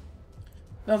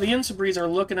 Now the Insabres are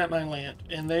looking at my land,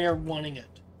 and they are wanting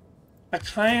it. I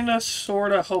kinda,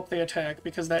 sorta hope they attack,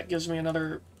 because that gives me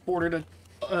another order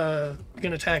to,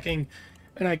 begin attacking,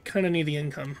 and I kinda need the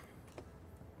income.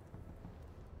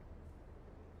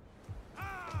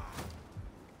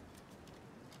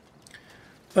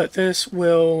 But this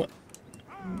will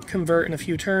convert in a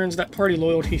few turns. That party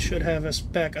loyalty should have us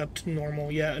back up to normal.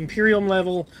 Yeah, Imperium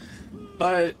level,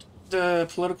 but the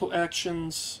political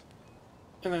actions,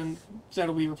 and then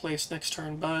that'll be replaced next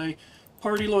turn by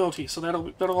party loyalty. So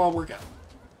that'll all work out.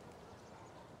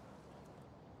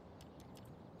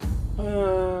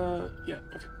 Yeah,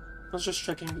 okay. I was just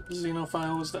checking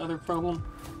Xenophile was the other problem.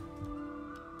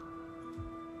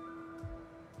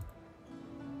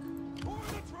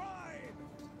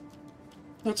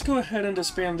 Let's go ahead and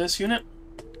disband this unit.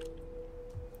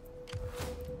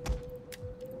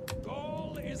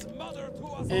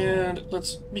 And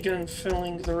let's begin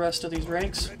filling the rest of these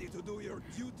ranks.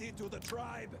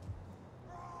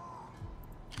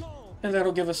 And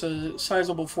that'll give us a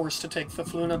sizable force to take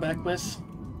Fafluna back with.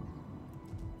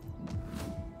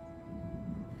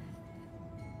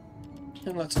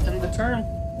 And let's end the turn.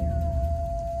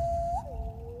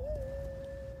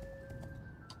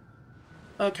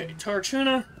 Okay,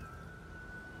 Tarchuna.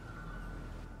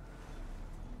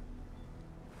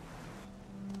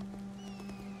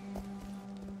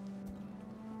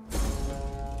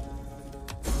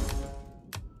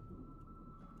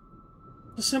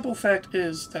 The simple fact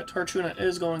is that Tarchuna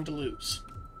is going to lose.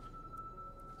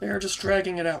 They are just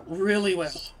dragging it out really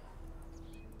well.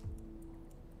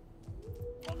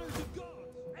 Honor the gods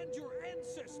and your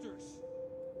ancestors.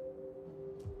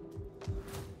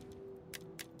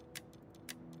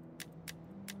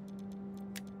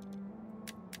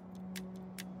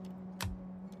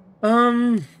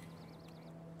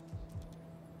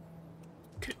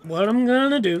 Okay, what I'm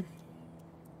gonna do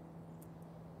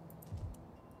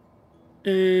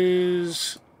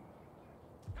is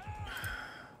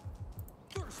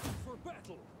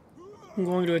I'm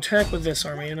going to attack with this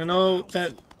army, and I know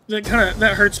that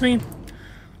that hurts me,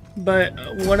 but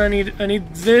what I need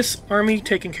this army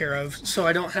taken care of, so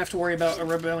I don't have to worry about a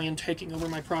rebellion taking over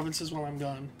my provinces while I'm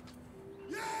gone.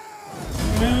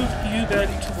 Move you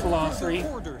back to Flaw 3.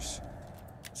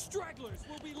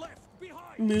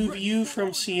 Move you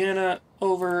from Siena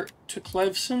over to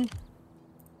Clevson.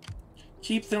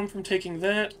 Keep them from taking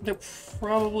that. They'll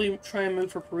probably try and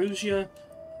move for Perugia.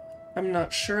 I'm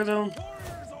not sure, though.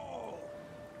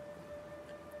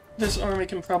 This army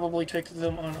can probably take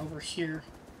them on over here.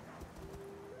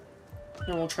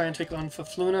 And we'll try and take on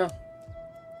Fafluna.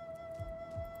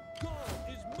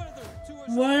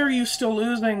 Why are you still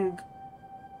losing?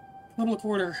 Public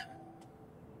order.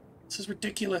 This is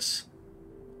ridiculous.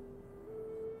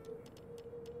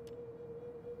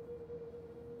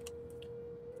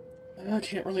 I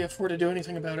can't really afford to do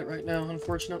anything about it right now,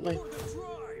 unfortunately.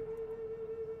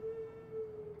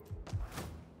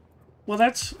 Well,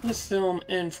 that's with them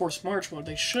in Forced March mode.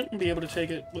 They shouldn't be able to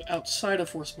take it outside of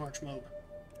Forced March mode.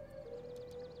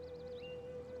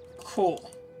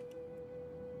 Cool.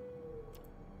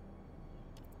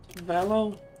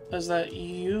 Valo? Is that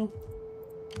you?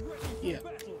 Yeah.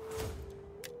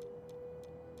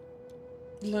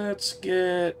 Let's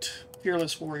get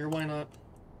Fearless Warrior, why not?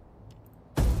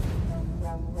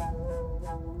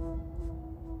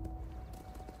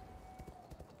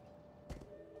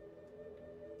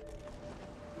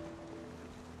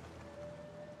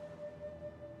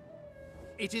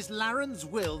 It is Laren's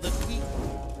will that we...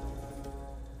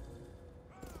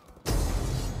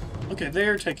 Okay,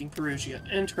 they're taking Perugia.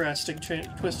 Interesting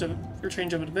twist of or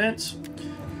change of events.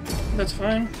 That's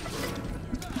fine.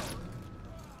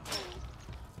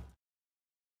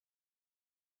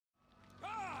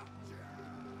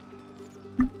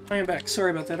 I am back.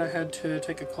 Sorry about that. I had to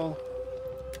take a call.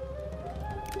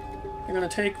 They're gonna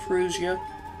take Perugia.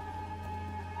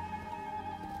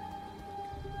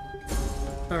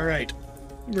 Alright.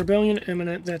 Rebellion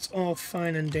imminent. That's all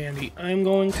fine and dandy. I'm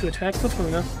going to attack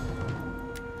Pafuna.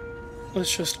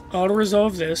 Let's just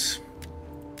auto-resolve this.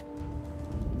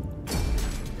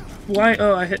 Why?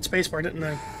 Oh, I hit spacebar, didn't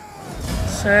I?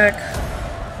 Sack.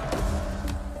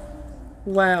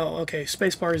 Wow, okay,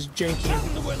 spacebar is janky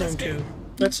in Chrome 2.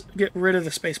 Let's get rid of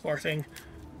the spacebar thing.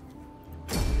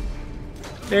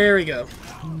 There we go.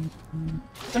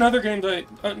 Another game that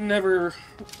I never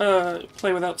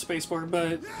play without spacebar,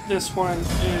 but this one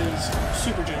is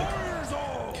super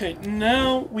janky. Okay,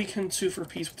 now we can sue for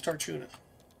peace with Tarchuna.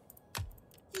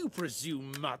 You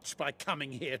presume much by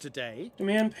coming here today.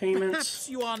 Demand payments. Perhaps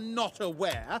you are not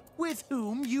aware with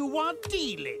whom you are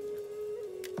dealing.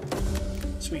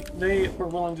 Sweet. They were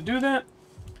willing to do that,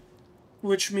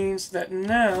 which means that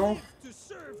now To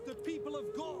serve the people of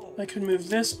Gaul. I can move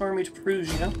this army to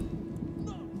Perugia.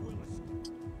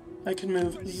 I can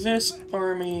move this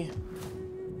army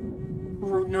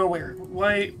nowhere.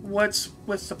 Why? What's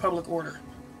with the public order?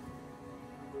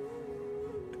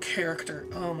 Character.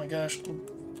 Oh my gosh.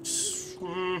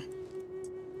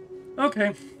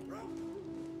 Okay.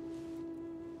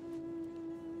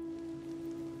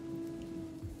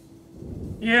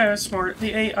 Yeah, smart.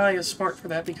 The AI is smart for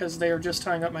that because they are just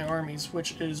tying up my armies,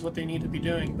 which is what they need to be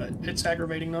doing, but it's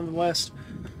aggravating nonetheless.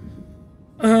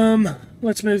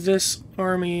 Let's move this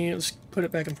army, let's put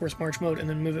it back in forced march mode, and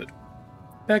then move it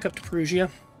back up to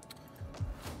Perugia.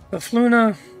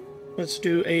 Bafluna, let's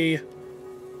do a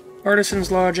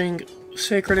Artisan's Lodging,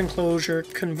 Sacred Enclosure,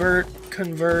 convert,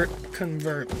 convert,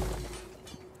 convert.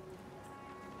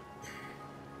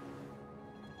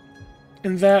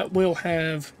 And that will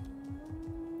have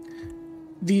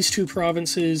these two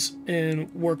provinces in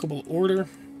workable order.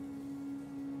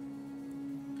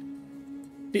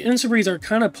 The Insubries are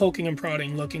kind of poking and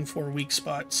prodding, looking for weak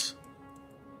spots.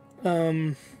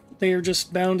 They are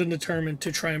just bound and determined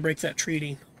to try and break that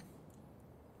treaty.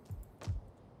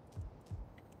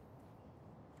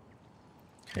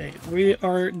 Okay, we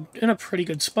are in a pretty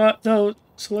good spot, though,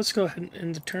 so let's go ahead and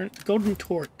end the turn. The Golden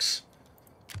Torques.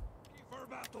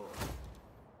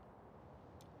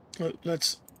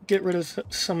 Let's get rid of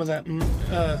some of that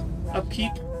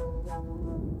upkeep.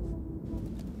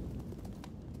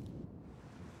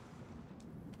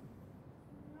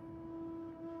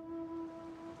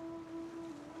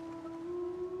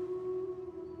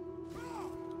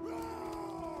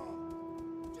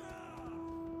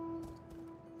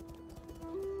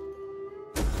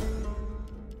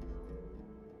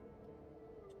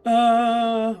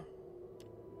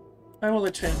 I will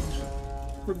attend.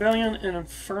 Rebellion and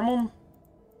Infernum.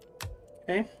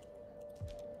 Okay.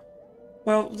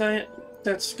 Well,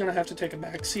 that's gonna have to take a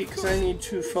back seat because I need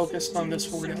to focus on this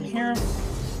war down here.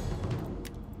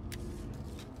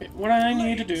 Okay, what I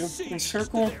need to do,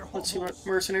 encircle, let's see what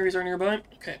mercenaries are nearby.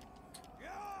 Okay.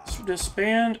 So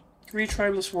disband 3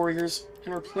 tribeless warriors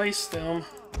and replace them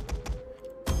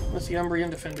with the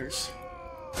Umbrian defenders.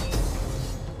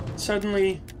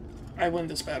 Suddenly, I win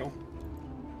this battle.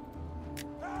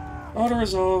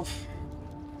 Auto-resolve.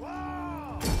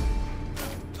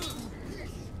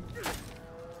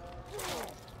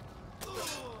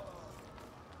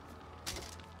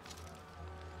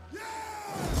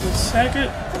 Let's sack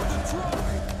it.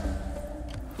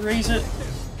 Raise it.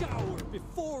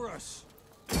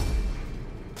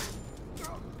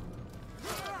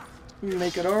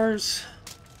 Make it ours.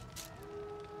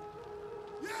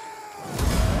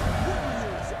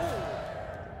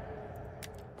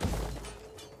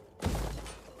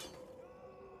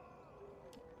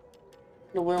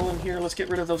 Well, in here, let's get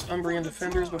rid of those Umbrian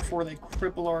defenders before they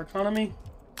cripple our economy.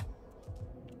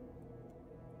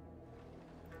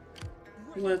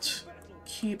 Let's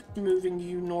keep moving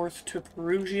you north to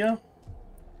Perugia,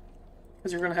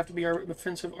 because you're going to have to be our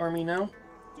defensive army now.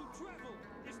 To travel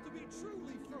is to be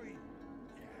truly free.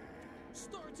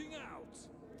 Starting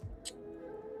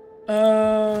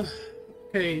out.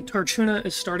 Okay, Tarchuna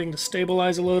is starting to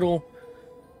stabilize a little,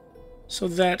 so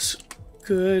that's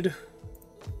good.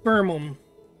 Birmum,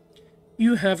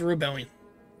 you have a rebellion.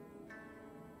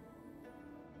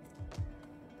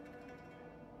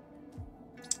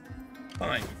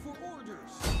 Fine. For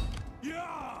orders.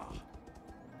 Yeah.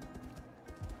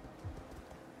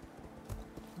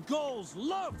 Gauls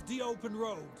love the open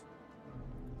road.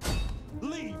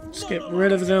 Leave. Let's get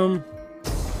rid of them.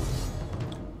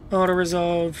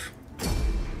 Auto-resolve.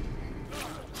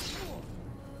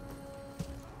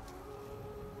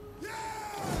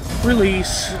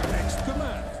 Release. Next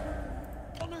command.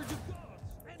 Honor the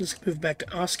gods. Let's move back to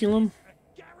Osculum.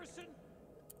 Garrison.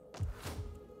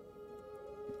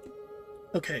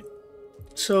 Okay.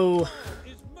 So,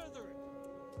 Is murdered.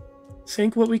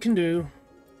 think what we can do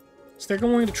is they're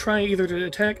going to try either to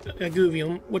attack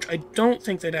Aguvium, which I don't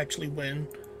think they'd actually win.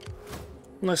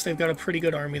 Unless they've got a pretty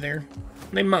good army there.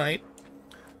 They might.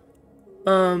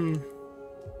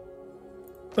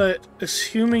 But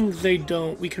assuming they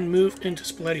don't, we can move into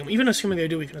Spaletium. Even assuming they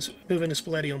do, we can move into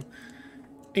Spaletium.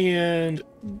 And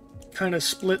kind of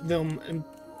split them in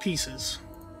pieces.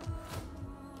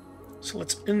 So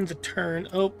let's end the turn.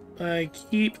 Oh, I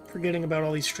keep forgetting about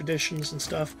all these traditions and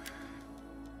stuff.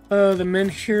 The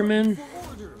Menhirmen.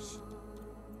 Orders.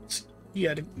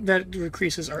 Yeah, that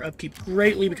decreases our upkeep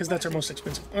greatly because that's our most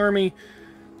expensive army.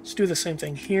 Let's do the same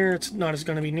thing here. It's not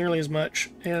going to be nearly as much.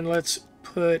 And let's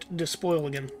put Despoil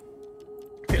again.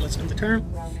 Okay, let's end the turn.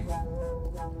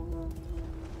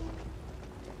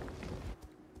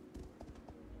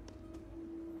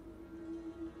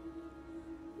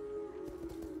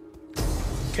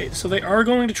 Okay, so they are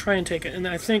going to try and take it, and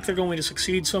I think they're going to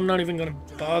succeed, so I'm not even going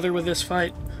to bother with this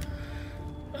fight.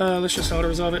 Let's just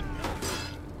auto-resolve it.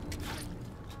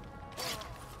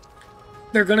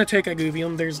 They're going to take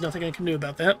Aguvium. There's nothing I can do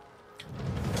about that.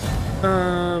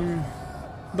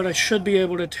 But I should be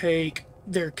able to take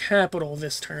their capital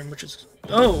this turn, which is...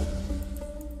 Oh!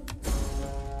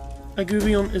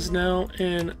 Aguvium is now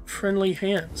in friendly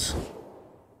hands.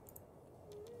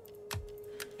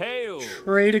 Hail!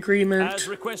 Trade agreement. As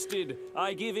requested,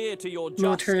 I give ear to your just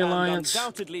Military and alliance,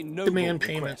 undoubtedly noble demand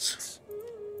payments. requests.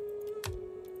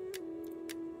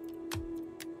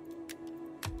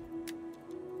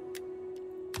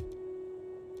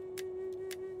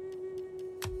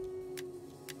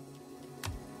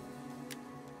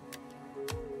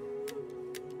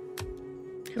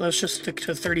 Okay, let's just stick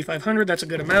to 3,500. That's a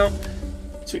good amount.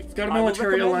 So we've got a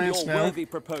military alliance now. Worthy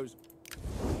proposal.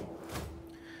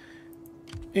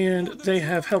 And they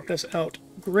have helped us out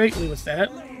greatly with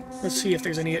that. Let's see if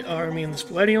there's any army in the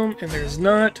Spaletium, and there's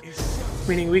not.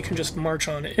 Meaning we can just march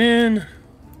on in.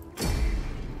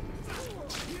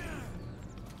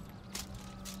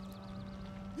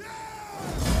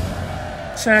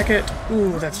 Sack it.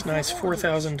 Ooh, that's nice.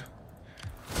 4,000.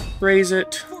 Raise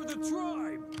it. For the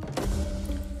tribe.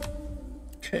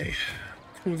 Okay.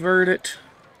 Convert it.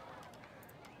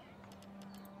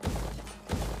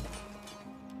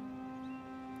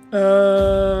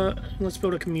 Let's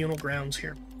build a communal grounds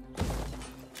here.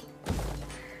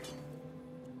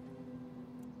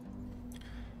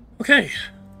 Okay.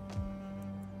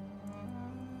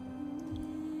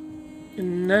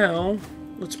 And now,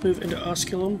 let's move into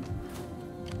Osculum.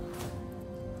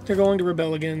 They're going to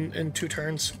rebel again in 2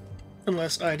 turns.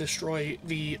 Unless I destroy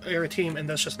the air team, and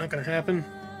that's just not going to happen.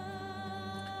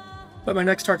 But my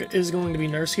next target is going to be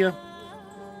Nursia.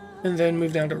 And then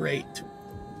move down to Rate.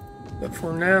 But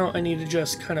for now, I need to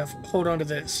just kind of hold on to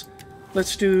this.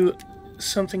 Let's do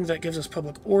something that gives us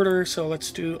public order. So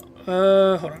let's do...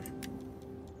 hold on.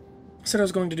 I said I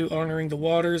was going to do Honoring the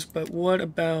Waters, but what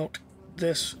about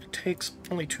this? It takes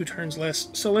only 2 turns less.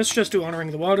 So let's just do Honoring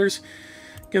the Waters.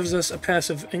 Gives us a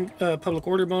passive public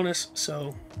order bonus,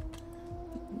 so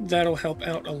that'll help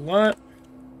out a lot.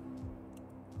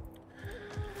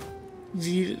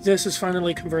 This is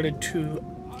finally converted to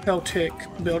Celtic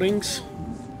buildings.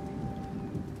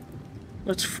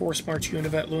 Let's force march you into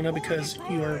Vat Luna because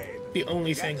you are the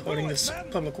only thing holding this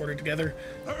public order together.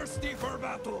 Thirsty for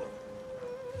battle.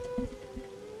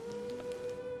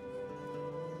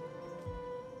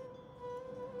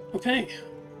 Okay.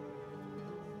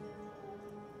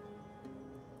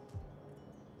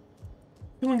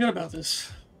 Feeling good about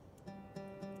this.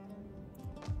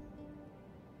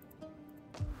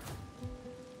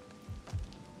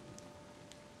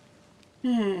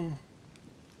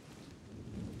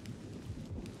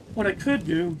 What I could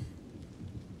do...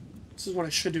 This is what I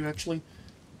should do, actually.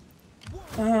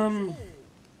 I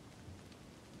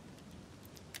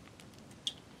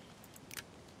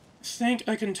think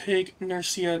I can take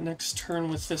Nursia next turn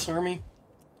with this army.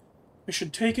 I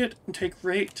should take it and take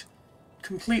Rate,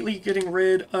 completely getting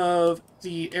rid of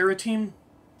the Era team,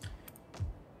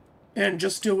 and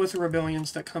just deal with the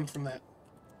rebellions that come from that.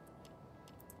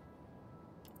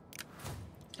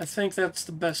 I think that's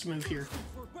the best move here.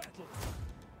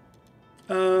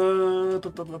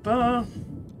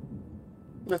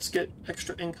 Let's get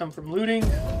extra income from looting.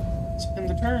 Let's end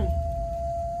the turn.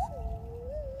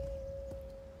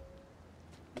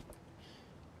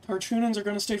 Tarchunans are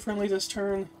going to stay friendly this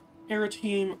turn. Era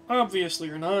team, obviously,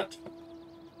 are not.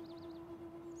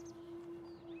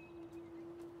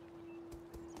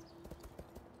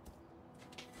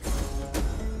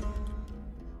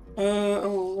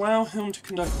 Allow him to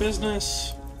conduct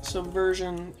business.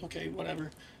 Subversion. Okay,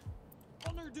 whatever.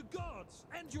 Honor the gods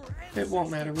and your It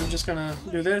won't matter. We're just gonna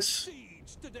do this.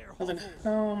 siege to their And then homes.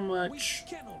 how We much?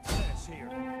 cannot pass here.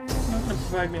 Not gonna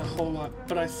provide me a whole lot,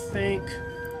 but I think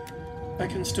I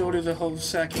can still do the whole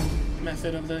sacking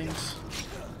method of things.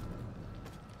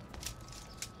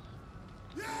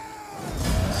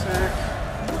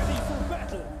 Sack. Ready for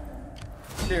battle.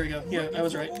 There we go. Yeah, I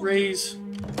was right. Raise.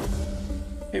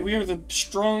 Okay, we are the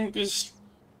strongest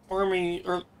army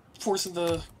or force of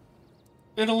the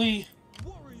Italy.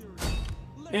 Warriors.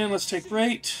 And let's take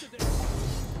rate.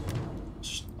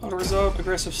 Auto-resolve,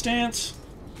 aggressive stance.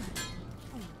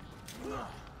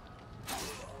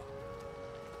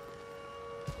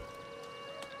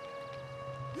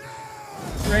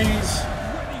 Raise.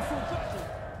 Ready for battle.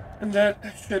 And that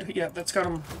should, yeah, that's got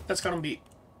him beat.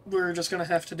 We're just gonna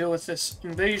have to deal with this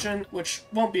invasion, which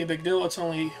won't be a big deal. It's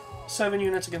only 7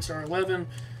 units against our 11.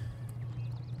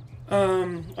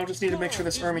 I'll just need to make sure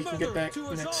this army can get back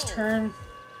next turn.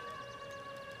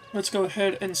 Let's go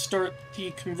ahead and start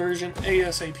the conversion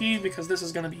ASAP, because this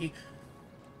is gonna be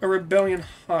a rebellion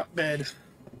hotbed.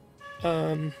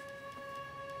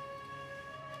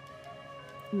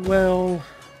 Well,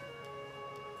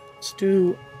 let's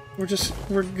do,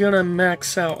 we're gonna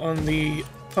max out on the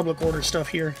public order stuff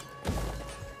here,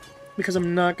 because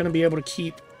I'm not gonna be able to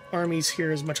keep armies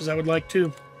here as much as I would like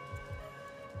to.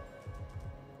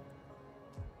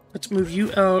 Let's move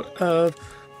you out of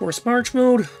forced march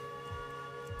mode.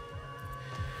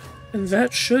 And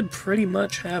that should pretty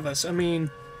much have us. I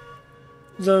mean,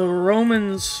 the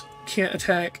Romans can't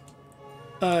attack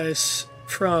us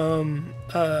from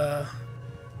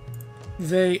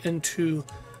Veii into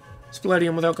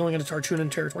Spaladium without going into Tarchunan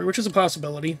territory, which is a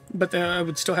possibility, but then I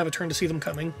would still have a turn to see them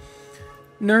coming.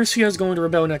 Nursia is going to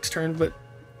rebel next turn, but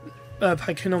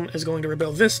Picenum is going to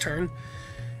rebel this turn,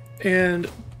 and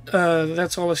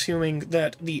that's all assuming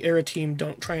that the Era team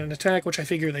don't try and attack, which I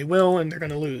figure they will, and they're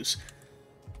going to lose.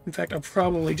 In fact, I'll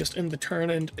probably just end the turn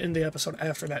and end the episode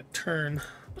after that turn.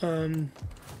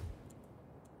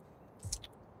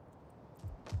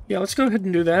 Yeah, let's go ahead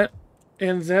and do that,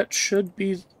 and that should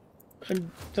be...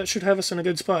 that should have us in a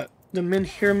good spot. The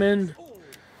Menhirmen.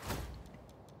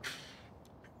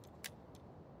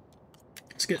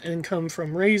 Let's get income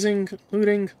from raising,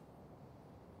 looting.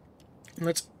 And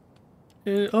let's.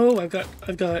 Oh, I've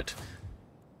got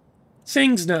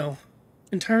things now.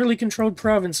 Entirely controlled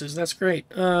provinces. That's great.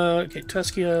 Okay,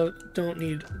 Tuscia. Don't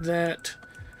need that.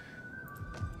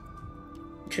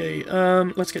 Okay.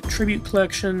 Let's get tribute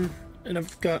collection, and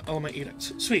I've got all my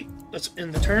edicts. Sweet. Let's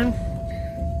end the turn.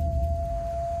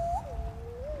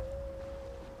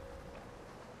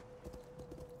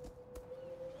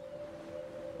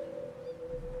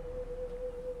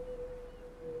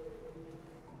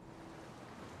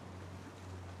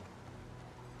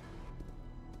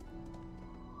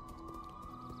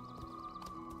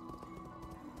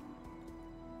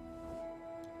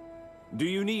 Do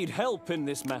you need help in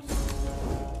this matter?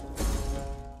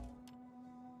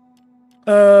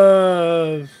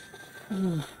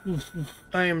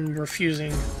 I am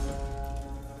refusing.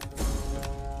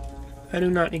 I do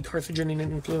not need Carthaginian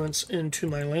influence into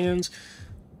my lands.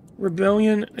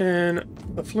 Rebellion in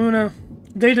Bafluna.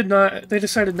 They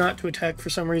decided not to attack for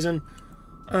some reason.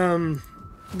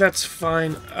 That's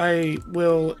fine. I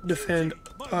will defend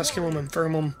Osculum and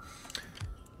Firmum.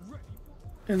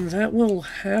 And that will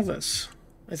have us,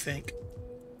 I think.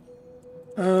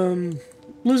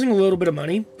 Losing a little bit of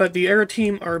money, but the Era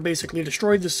team are basically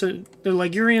destroyed. The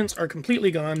Ligurians are completely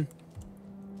gone.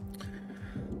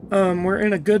 We're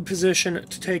in a good position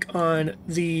to take on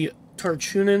the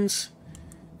Tarchunans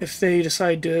if they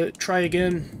decide to try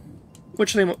again,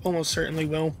 which they almost certainly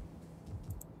will.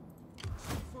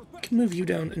 I can move you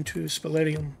down into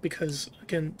Spaladium because,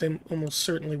 again, they almost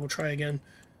certainly will try again.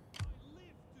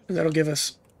 And that'll give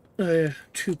us a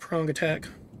two-prong attack.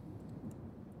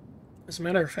 As a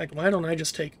matter of fact, why don't I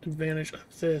just take advantage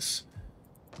of this?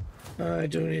 I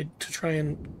do need to try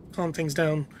and calm things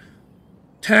down.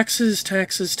 Taxes,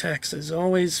 taxes, taxes.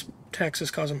 Always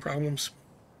taxes causing problems.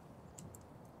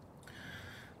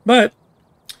 But,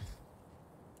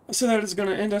 so that is going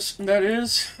to end us, and that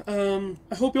is, I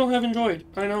hope you all have enjoyed.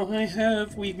 I know I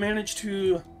have. We've managed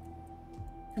to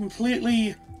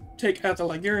completely take out the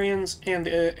Ligurians and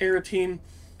the Era team.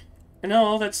 And now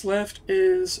all that's left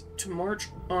is to march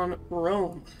on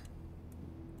Rome.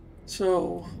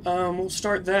 So, we'll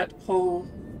start that whole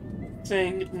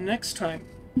thing next time.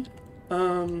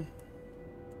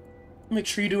 Make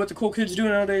sure you do what the cool kids do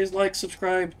nowadays, like,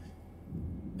 subscribe,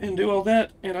 and do all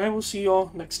that, and I will see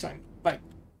y'all next time.